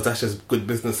 because that's just good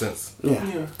business sense.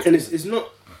 And it's not.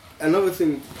 Another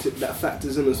thing that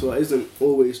factors in as well isn't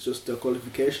always just the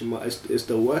qualification, but it's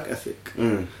the work ethic.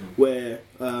 Where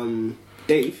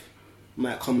Dave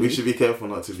might come in. We should be careful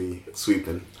not to be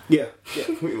sweeping. Yeah.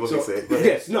 What you say?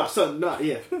 Yes,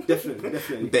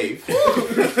 definitely. Dave.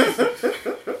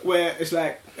 where it's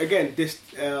like, again, this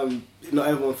not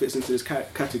everyone fits into this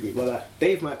category, but like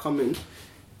Dave might come in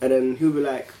and then he'll be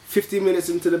like 15 minutes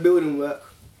into the building work,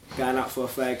 going out for a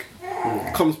fag,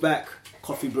 comes back,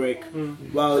 coffee break,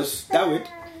 whilst David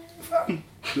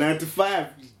 9 to 5,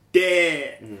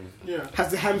 there,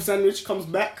 has the ham sandwich, comes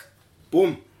back,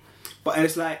 boom. But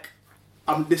it's like,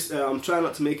 I'm trying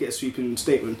not to make it a sweeping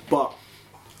statement, but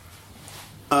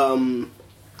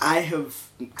I have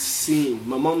seen,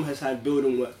 my mum has had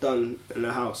building work done in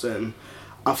the house, and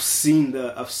I've seen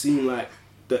like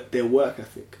their work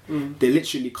ethic. They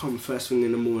literally come first thing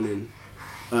in the morning.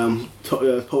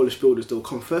 Polish builders, they'll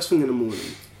come first thing in the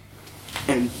morning,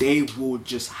 and they will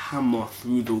just hammer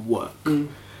through the work.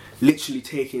 Literally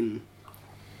taking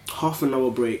half an hour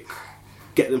break,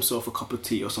 get themselves a cup of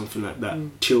tea or something like that,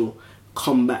 chill,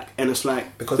 come back, and it's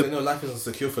like, because they know life isn't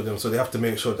secure for them, so they have to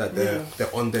make sure that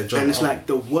they're on their job. And it's like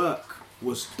the work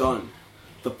was done,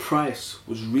 the price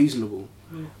was reasonable.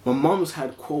 My mum's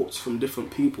had quotes from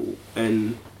different people,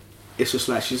 and it's just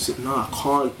like, she said, "No, I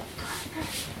can't.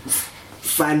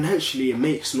 Financially, it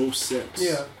makes no sense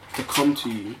to come to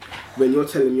you when you're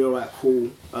telling me, all right,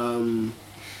 cool, I'm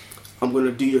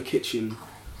gonna do your kitchen.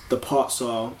 The parts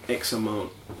are X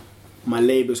amount. My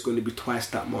labour's going to be twice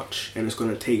that much, and it's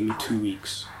going to take me 2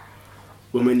 weeks."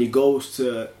 When he goes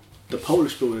to the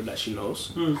Polish builder that she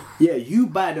knows, you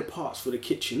buy the parts for the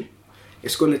kitchen,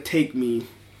 it's going to take me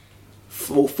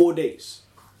 4 days,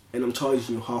 and I'm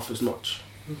charging you half as much.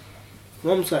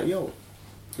 Mom's like, yo,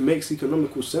 it makes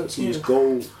economical sense. You just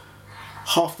go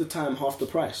half the time, half the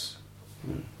price.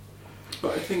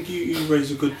 But I think you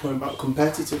raise a good point about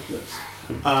competitiveness,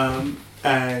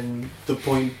 and the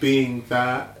point being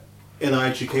that in our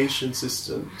education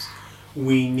systems,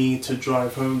 we need to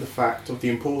drive home the fact of the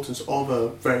importance of a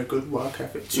very good work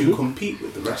ethic to compete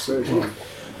with the rest of the world.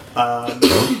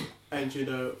 And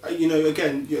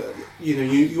again,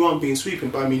 you aren't being sweeping,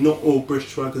 but I mean, not all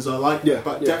British workers are like that.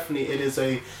 But definitely, it is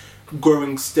a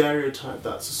growing stereotype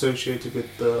that's associated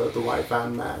with the white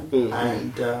van man,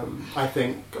 and I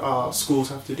think our schools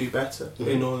have to do better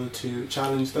in order to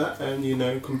challenge that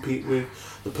and compete with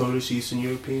the Polish, Eastern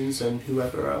Europeans, and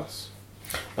whoever else.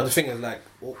 But the thing is, like,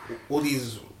 all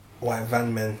these white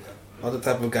van men are the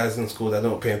type of guys in school that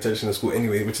don't pay attention in school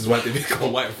anyway, which is why they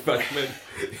become white van men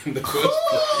in the first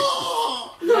place.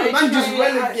 No, man just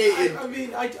relegated.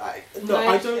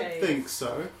 I don't think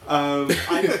so. I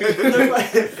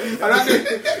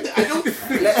don't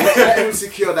think Let him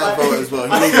secure that vote as well.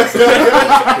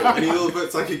 I need all the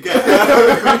votes I could get.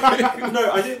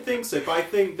 No, I don't think so, but I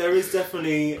think there is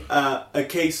definitely a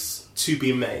case to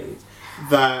be made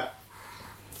that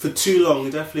for too long,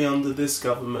 definitely under this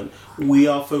government, we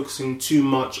are focusing too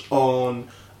much on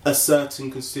a certain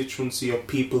constituency of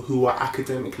people who are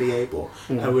academically able,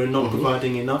 and we're not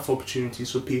providing enough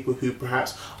opportunities for people who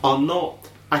perhaps are not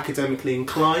academically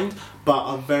inclined but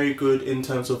are very good in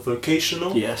terms of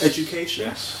vocational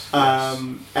education,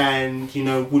 and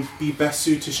would be best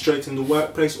suited straight in the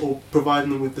workplace, or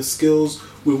providing them with the skills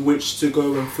with which to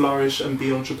go and flourish and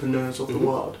be entrepreneurs of the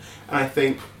world. And I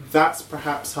think that's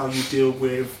perhaps how you deal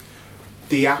with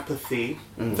the apathy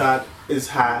that is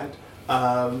had,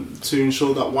 to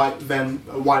ensure that white van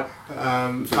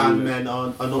men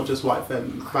are not just white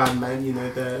van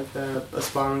men. They're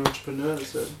aspiring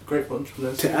entrepreneurs, they're great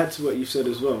entrepreneurs. To add to what you said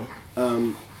as well,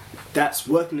 that's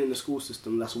working in the school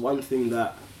system. That's one thing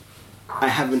that I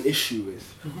have an issue with,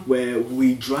 where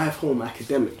we drive home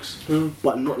academics,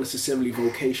 but not necessarily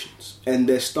vocations, and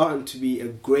there's starting to be a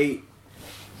great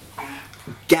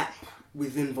gap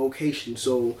within vocation.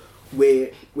 So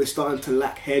we're starting to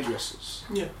lack hairdressers,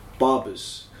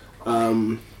 barbers,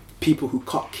 people who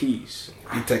cut keys.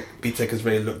 BTEC is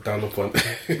very looked down upon.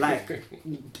 Like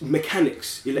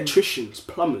mechanics, electricians,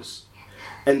 plumbers.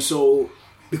 And so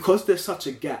because there's such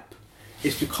a gap,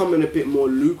 it's becoming a bit more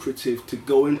lucrative to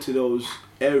go into those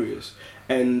areas.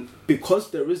 And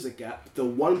because there is a gap, the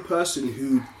one person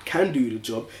who can do the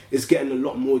job is getting a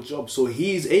lot more jobs. So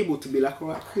he's able to be like, all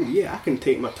right, cool, I can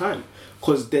take my time.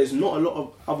 Because there's not a lot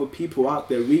of other people out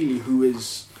there really who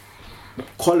is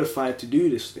qualified to do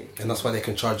this thing. And that's why they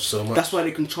can charge so much. That's why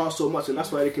they can charge so much, and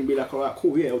that's why they can be like, all right,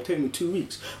 cool, it'll take me 2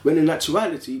 weeks. When in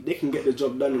actuality, they can get the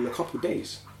job done in a couple of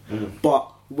days. But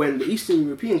when the Eastern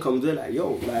European comes, they're like,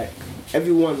 yo, like,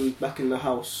 everyone back in the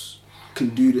house can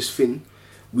do this thing.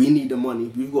 We need the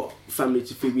money. We've got family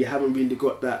to feed. We haven't really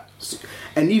got that.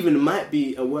 And even it might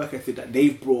be a work ethic that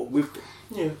they've brought with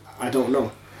them. I don't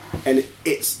know. And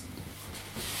it's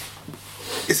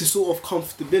a sort of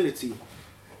comfortability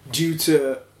due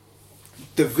to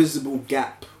the visible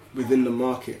gap within the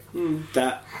market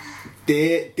that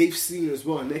they've seen as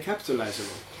well, and they're capitalizing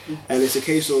on. And it's a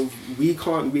case of we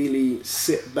can't really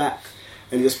sit back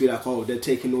and just be like, oh, they're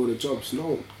taking all the jobs.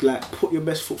 No, like put your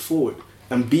best foot forward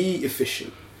and be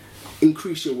efficient.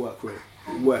 Increase your work rate,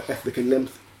 work ethic, and them,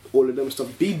 all of them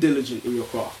stuff. Be diligent in your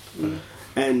craft,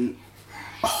 and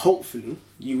hopefully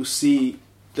you will see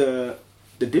the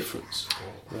difference.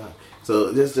 Yeah.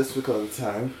 So just because of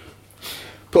time,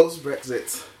 post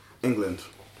Brexit, England.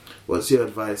 What's your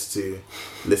advice to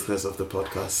listeners of the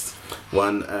podcast?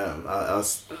 One, I'll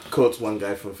quote one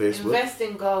guy from Facebook. Invest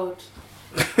in gold.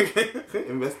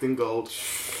 Invest in gold.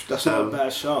 That's not a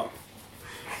bad shot.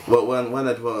 Well,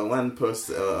 one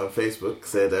post on Facebook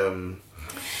said,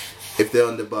 if they're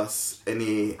on the bus,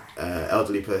 any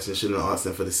elderly person shouldn't ask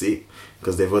them for the seat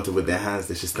because they voted with their hands.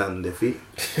 They should stand on their feet.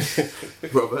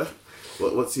 Robert,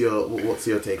 what's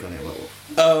your take on it?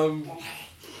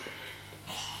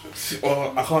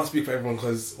 Well, I can't speak for everyone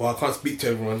I can't speak to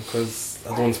everyone because I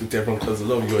don't want to speak to everyone because a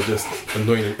lot of you are just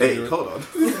annoying. And Hey, hold on.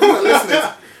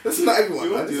 Listeners, this is not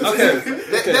everyone. Man.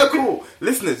 They're cool.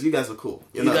 Listeners, you guys are cool.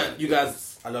 You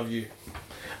guys, I love you.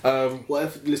 What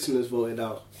if listeners voted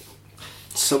out?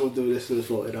 Some of the listeners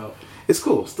voted out. It's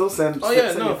cool. Still send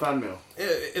your fan mail.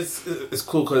 It's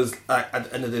cool because at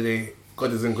the end of the day,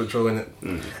 God is in control in it.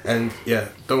 And yeah,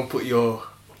 don't put your...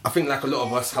 I think like a lot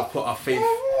of us have put our faith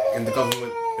in the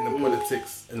government, in the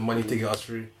politics, and the money to get us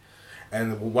through.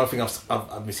 And one thing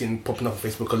I've been seeing popping up on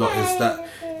Facebook a lot is that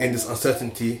in this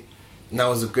uncertainty,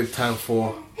 now is a good time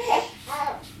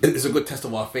it's a good test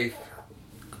of our faith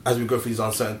as we go through these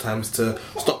uncertain times to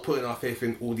stop putting our faith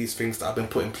in all these things that have been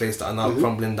put in place that are now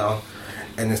crumbling down,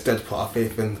 and instead put our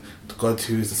faith in the God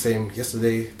who is the same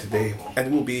yesterday, today,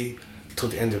 and will be till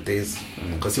the end of days,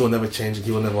 because He will never change and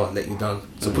He will never let you down.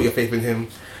 So put your faith in Him,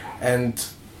 and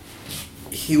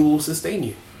He will sustain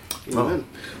you. Amen.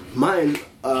 Mine,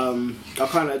 I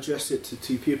kind of addressed it to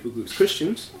two people groups.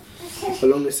 Christians,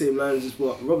 along the same lines as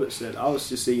what Robert said. I was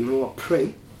just saying, you know what,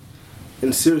 pray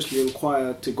and seriously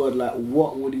inquire to God, like,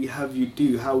 what would He have you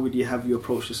do? How would He have you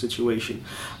approach the situation?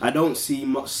 I don't see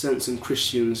much sense in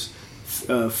Christians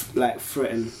like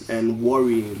fretting and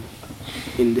worrying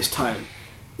in this time.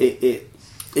 It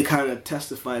kind of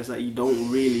testifies that you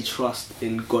don't really trust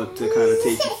in God to kind of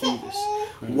take you through this.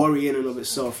 Worry in and of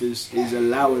itself is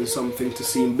allowing something to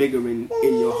seem bigger in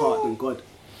your heart than God.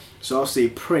 So I'll say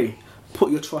pray, put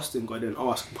your trust in God and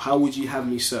ask, how would you have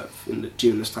me serve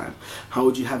during this time? How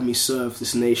would you have me serve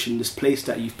this nation, this place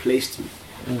that you've placed me?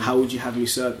 How would you have me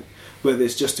serve it? Whether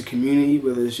it's just a community,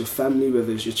 whether it's your family,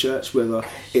 whether it's your church, whether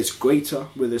it's greater,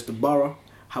 whether it's the borough,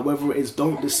 however it is,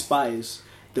 don't despise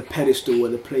the pedestal or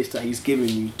the place that He's given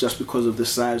you just because of the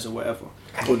size or whatever.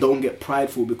 Or don't get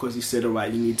prideful because He said,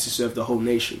 alright, you need to serve the whole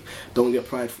nation. Don't get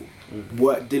prideful.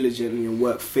 Work diligently and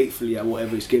work faithfully at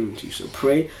whatever He's given to you. So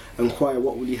pray, inquire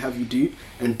what will He have you do,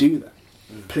 and do that.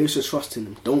 Place your trust in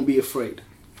Him. Don't be afraid.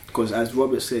 Because as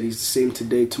Robert said, He's the same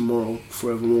today, tomorrow,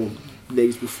 forevermore.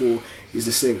 Days before, He's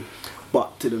the same.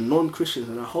 But to the non-Christians,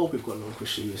 and I hope we've got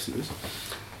non-Christian listeners,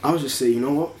 I would just say, you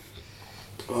know what?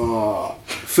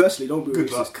 Firstly, don't be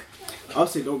racist. luck. I'll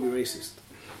say don't be racist.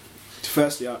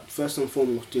 First and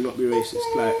foremost, do not be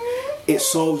racist. Like, it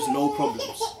solves no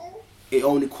problems. It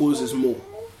only causes more.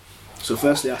 So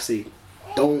firstly, I say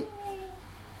don't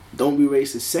be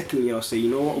racist. Secondly, I'll say, you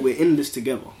know what, we're in this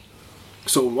together.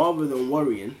 So rather than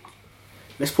worrying,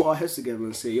 let's put our heads together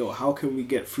and say, yo, how can we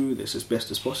get through this as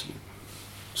best as possible?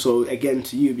 So again,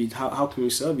 to you, how can we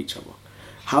serve each other?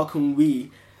 How can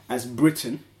we, as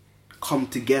Britain, come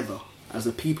together as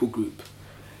a people group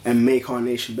and make our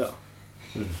nation better?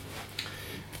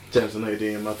 James, I know you're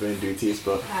doing your mothering duties,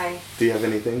 but Hi. do you have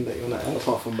anything that you want to add?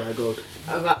 Apart from buy gold.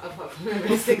 Apart from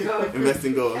investing gold. Invest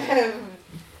in gold.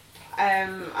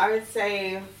 I would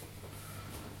say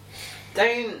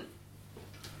don't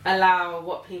allow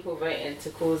what people voted to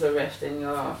cause a rift in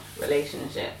your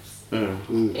relationships.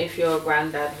 If your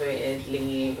granddad voted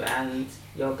leave and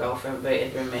your girlfriend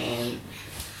voted remain,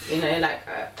 you know, like,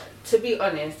 to be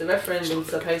honest, the referendum's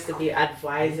supposed to be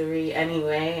advisory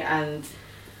anyway, and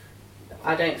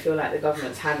I don't feel like the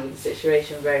government's handled the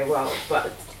situation very well,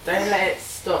 but don't let it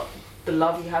stop the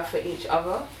love you have for each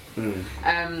other.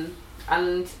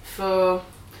 And for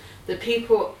the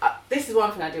people, this is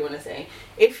one thing I do want to say.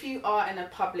 If you are in a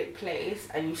public place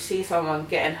and you see someone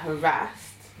getting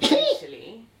harassed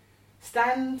racially,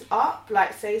 stand up,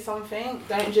 like, say something.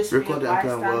 Don't just Record be it a and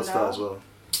play on World Star bystander. as well.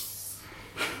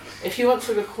 If you want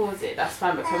to record it, that's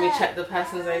fine, but can we check the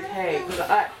person's okay?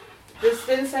 Because there's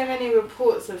been so many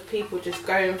reports of people just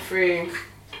going through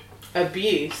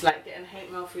abuse, like getting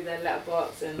hate mail through their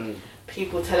letterbox and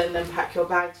people telling them, pack your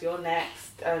bags, you're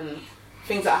next, and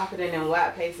things that are happening in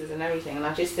workplaces and everything. And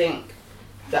I just think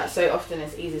that so often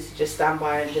it's easy to just stand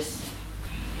by and just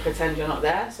pretend you're not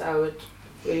there. So I would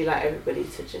really like everybody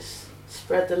to just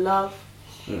spread the love.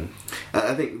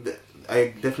 I think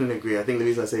I definitely agree. I think the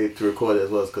reason I say to record it as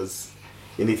well is because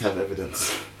you need to have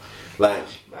evidence. Like,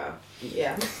 Wow.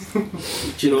 Yeah.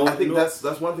 Do you know? I think that's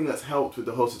one thing that's helped with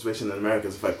the whole situation in America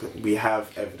is the fact that we have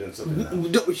evidence of it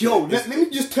now. Yo, let me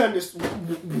just turn this.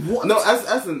 What? No,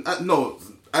 as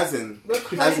in, We're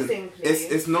closing,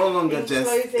 please. it's no longer In just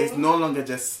closing. it's no longer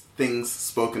just things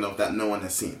spoken of that no one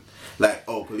has seen. Like,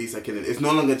 oh, police are killing. It's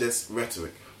no longer just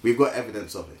rhetoric. We've got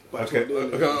evidence of it. Okay.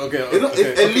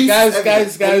 At least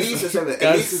Guys, At least it's evidence.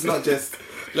 At least it's not just.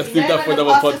 Let's You do know that for when the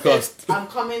another pastor podcast. says, I'm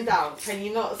coming down. Can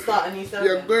you not start a new You're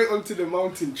sermon? going onto the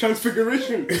mountain.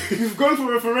 Transfiguration. You've gone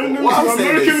for referendum What I'm to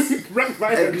saying American rap At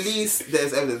violence. least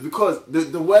there's evidence, because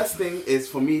the worst thing is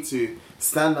for me to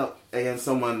stand up against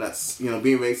someone that's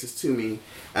being racist to me,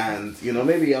 and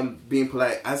maybe I'm being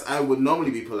polite as I would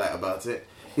normally be polite about it,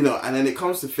 and then it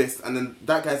comes to fist, and then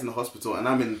that guy's in the hospital and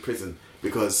I'm in prison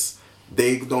because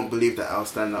they don't believe that I'll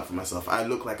stand up for myself. I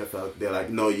look like a thug. They're like,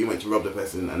 no, you went to rob the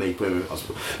person and then you put him in the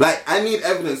hospital. Like, I need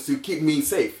evidence to keep me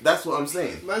safe. That's what I'm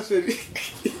saying. Man said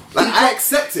Like, I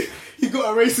accept it. he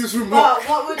got a racist remark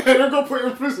What would and I got put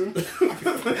in prison.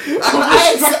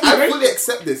 I fully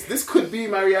accept this. This could be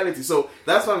my reality. So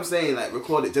that's what I'm saying. Like,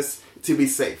 record it just to be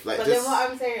safe. Like, But just then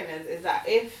what I'm saying is that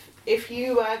if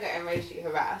you were getting racially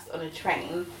harassed on a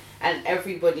train and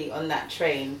everybody on that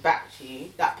train backed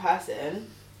you, that person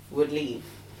would leave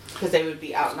because they would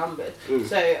be outnumbered.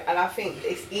 So, and I think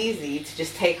it's easy to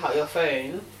just take out your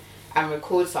phone and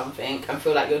record something and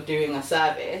feel like you're doing a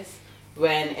service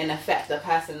when in effect the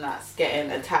person that's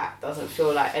getting attacked doesn't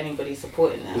feel like anybody's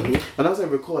supporting them. And also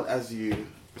record as you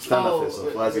stand up for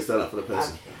yourself, or as you stand up for the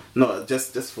person. Okay. No,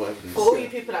 just for evidence. For all you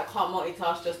people that can't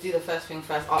multitask, just do the first thing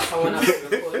first, ask someone else to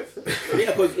record.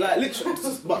 Yeah, because like literally,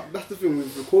 but that's the thing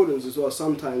with recordings as well.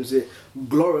 Sometimes it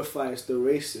glorifies the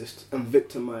racist and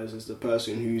victimizes the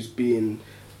person who's being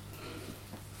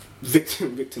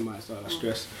victimized. I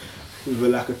stress with a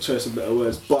lack of choice of better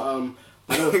words, but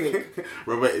I don't think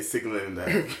Robert is signaling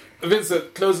that.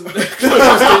 Vincent, close. Hey,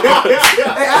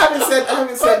 I haven't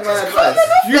said my advice.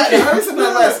 I haven't said my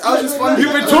advice. I was just wondering.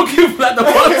 You've been talking for like the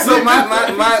past. So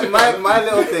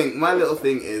my little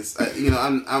thing is,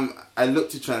 I look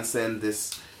to transcend the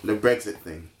Brexit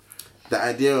thing, the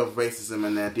idea of racism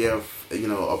and the idea of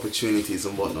opportunities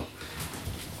and whatnot.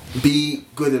 Be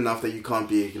good enough that you can't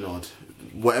be ignored.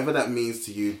 Whatever that means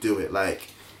to you, do it. Like,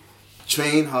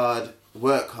 train hard,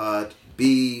 work hard,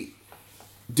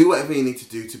 do whatever you need to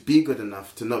do to be good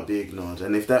enough to not be ignored.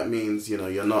 And if that means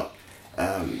you're not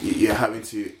you're having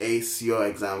to ace your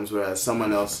exams, whereas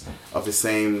someone else of the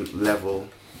same level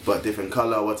but different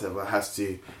color or whatever has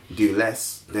to do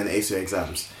less than ace your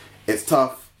exams. It's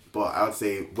tough, but I would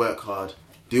say work hard,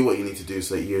 do what you need to do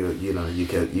so that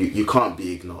you can't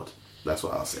be ignored. That's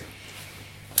what I'll say.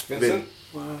 Vincent?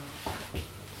 Wow.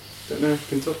 Don't know if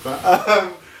we can talk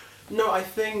about. No, I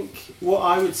think what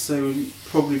I would say would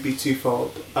probably be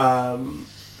twofold.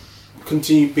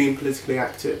 Continue being politically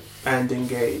active and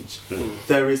engage.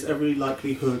 There is every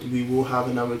likelihood we will have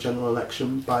another general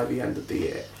election by the end of the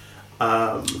year.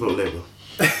 Vote Labour.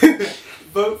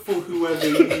 Vote for whoever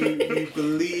you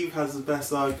believe has the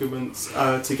best arguments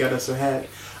to get us ahead.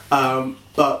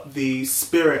 But the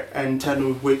spirit and tenor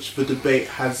with which the debate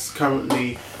has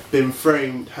currently been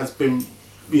framed has been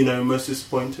most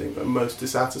disappointing and most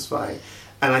dissatisfying.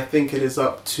 And I think it is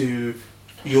up to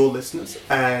your listeners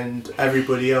and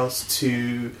everybody else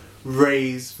to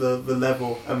raise the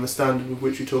level and the standard with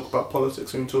which we talk about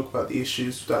politics when we talk about the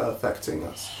issues that are affecting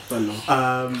us.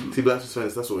 See, Black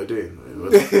Friends, that's what we're doing.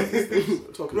 We're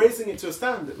talking Raising it to a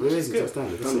standard. We're raising it to a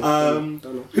standard.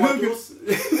 That's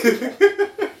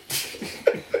it.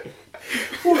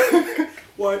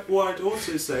 What I'd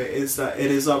also say is that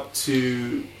it is up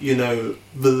to the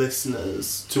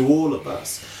listeners, to all of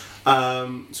us,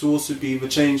 to also be the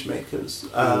change makers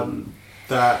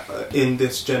that in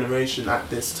this generation at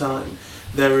this time.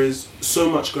 There is so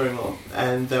much going on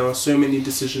and there are so many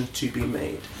decisions to be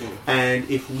made, and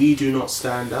if we do not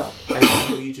stand up and if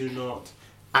we do not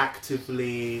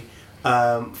actively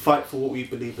fight for what we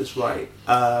believe is right,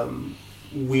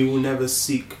 we will never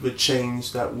seek the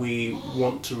change that we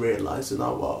want to realise in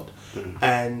our world.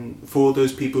 And for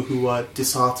those people who are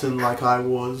disheartened like I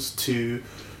was, to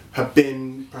have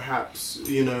been perhaps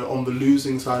on the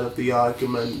losing side of the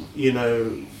argument,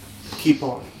 keep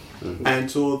on. And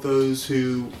to all those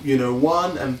who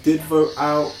won and did vote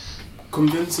out,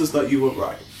 convince us that you were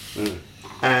right.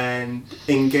 And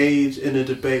engage in a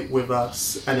debate with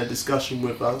us and a discussion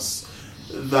with us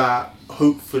that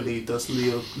hopefully does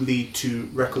lead to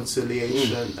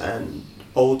reconciliation and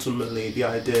ultimately the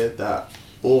idea that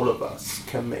all of us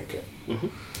can make it.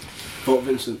 Vote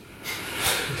Vincent.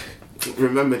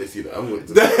 Remember this, you know. I'm going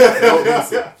to vote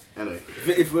Vincent. Anyway.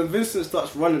 If when Vincent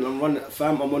starts running, I'm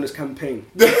on his campaign.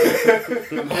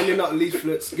 I'm handing out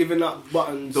leaflets, giving out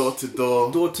buttons, Door to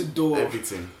door,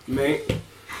 everything, everything. mate.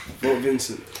 Vote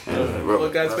Vincent. Anyway, Well,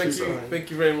 Robert, guys, that's thank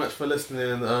you very much for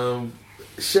listening.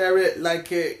 Share it,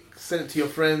 like it, send it to your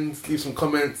friends, leave some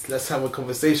comments. Let's have a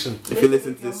conversation. If you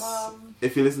listen to this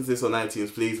on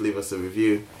iTunes, please leave us a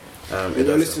review. If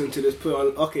you're listening to this, put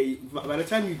on. Okay, by the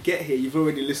time you get here, you've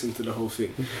already listened to the whole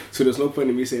thing. So there's no point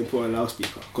in me saying put on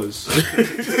loudspeaker because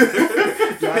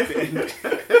you have to end it.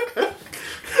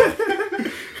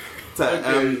 So,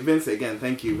 Vincent, again,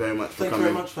 thank you very much for coming. Thank you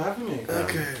very much for having me.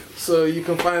 Okay, so you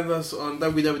can find us on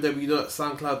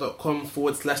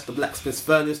www.soundcloud.com/The Blacksmith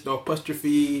Furnace, no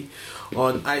apostrophe,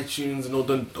 on iTunes and all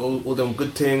them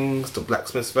good things. The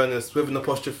Blacksmith Furnace with an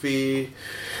apostrophe.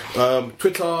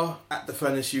 Twitter @The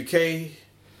Furnace UK.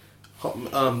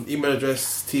 Email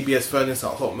address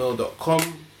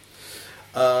tbsfurnace@hotmail.com.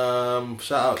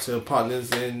 Shout out to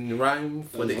partners in rhyme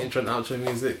for the intro and outro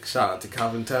music. Shout out to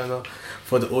Calvin Turner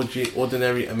for the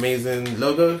ordinary amazing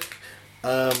logo.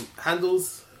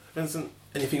 Handles, Vincent,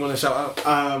 anything you want to shout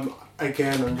out?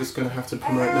 Again, I'm just going to have to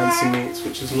promote Nancy Meets,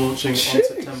 which is launching on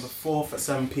September 4th at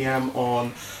 7 p.m.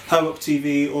 on Home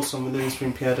TV, also on the Living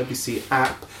Spring PRWC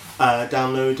app.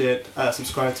 Download it,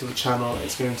 subscribe to the channel.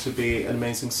 It's going to be an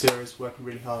amazing series, working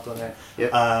really hard on it.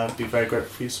 Yep. Be very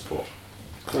grateful for your support.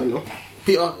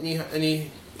 Peter,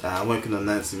 any? I'm working on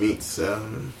Nancy Meets.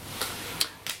 I'm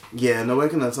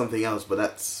working on something else, but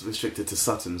that's restricted to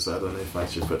Sutton, so I don't know if I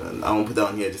should put that. I won't put that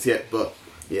on here just yet, but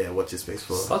yeah, watch your space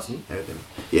for Sutton? everything.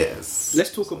 Yes.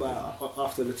 Let's talk about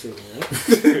after the thing.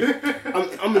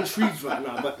 Yeah? I'm intrigued right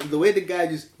now, but the way the guy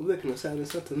just working on Saturday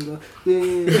Sutton,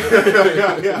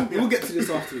 we'll get to this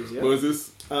afterwards. Yeah. What was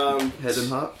this?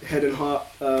 Head and Heart.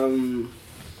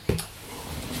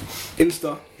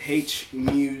 Insta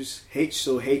HMuseh,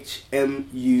 so HMUSEH,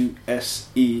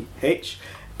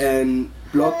 and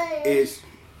blog is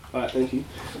thank you.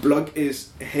 Blog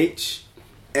is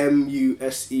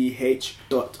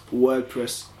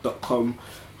HMUSEH.wordpress.com.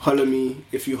 Holler me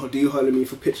if you do holler me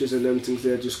for pictures and them things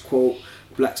there. Just quote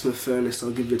Blacksmith Furnace.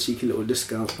 I'll give you a cheeky little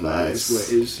discount. Nice. That's where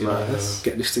it is. Nice.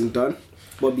 Get this thing done.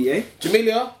 Bobby, eh?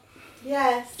 Jamelia,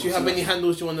 Yes. do you have any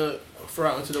handles you want to throw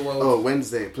out into the world? Oh,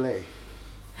 Wednesday play.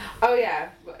 Oh yeah.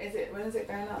 When is it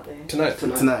going out then?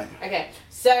 Tonight. Okay,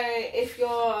 so if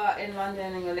you're in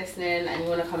London and you're listening and you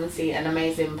want to come and see an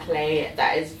amazing play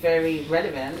that is very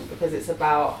relevant because it's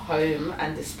about home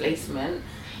and displacement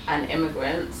and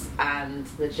immigrants and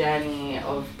the journey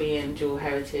of being dual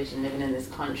heritage and living in this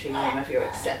country, whether you're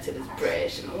accepted as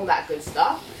British and all that good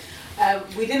stuff.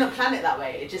 We didn't plan it that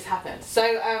way, it just happened. So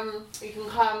you can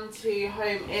come to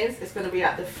Home Is. It's going to be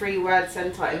at the Free Word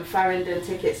Centre in Farringdon.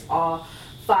 Tickets are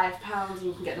 £5.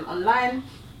 You can get them online,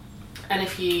 and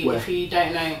if you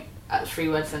don't know, at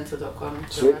freewordcentre.com, the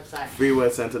website.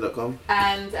 Freewordcentre.com.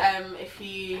 And if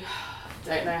you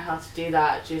don't know how to do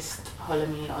that, just holler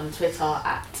me on Twitter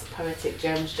at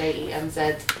poeticgems,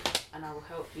 JEMZ, and I will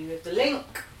help you with the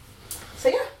link. So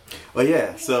yeah. Oh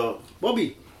yeah. So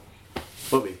Bobby.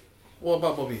 What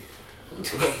about Bobby?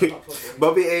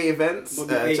 Bobby A Events.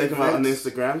 Bobby A check him out on Events.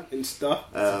 Instagram. Insta.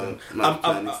 I'm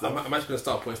actually gonna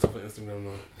start putting stuff on Instagram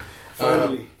now.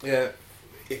 Finally.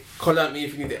 Call out me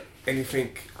if you need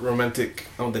anything romantic.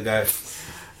 I'm the guy.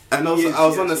 And also, Yes, I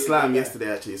was yes, on the yes, slam yeah.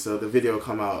 yesterday actually, so the video will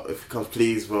come out. If it comes,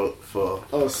 please vote for.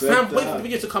 Oh, so Man, wait for the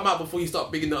video to come out before you start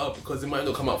bigging it up because it might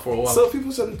not come out for a while. So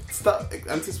people should start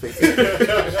anticipating.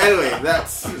 Anyway,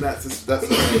 that's what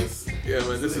it is. Yeah,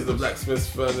 man, this is the Blacksmith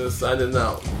Furnace signing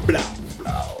out. Blah.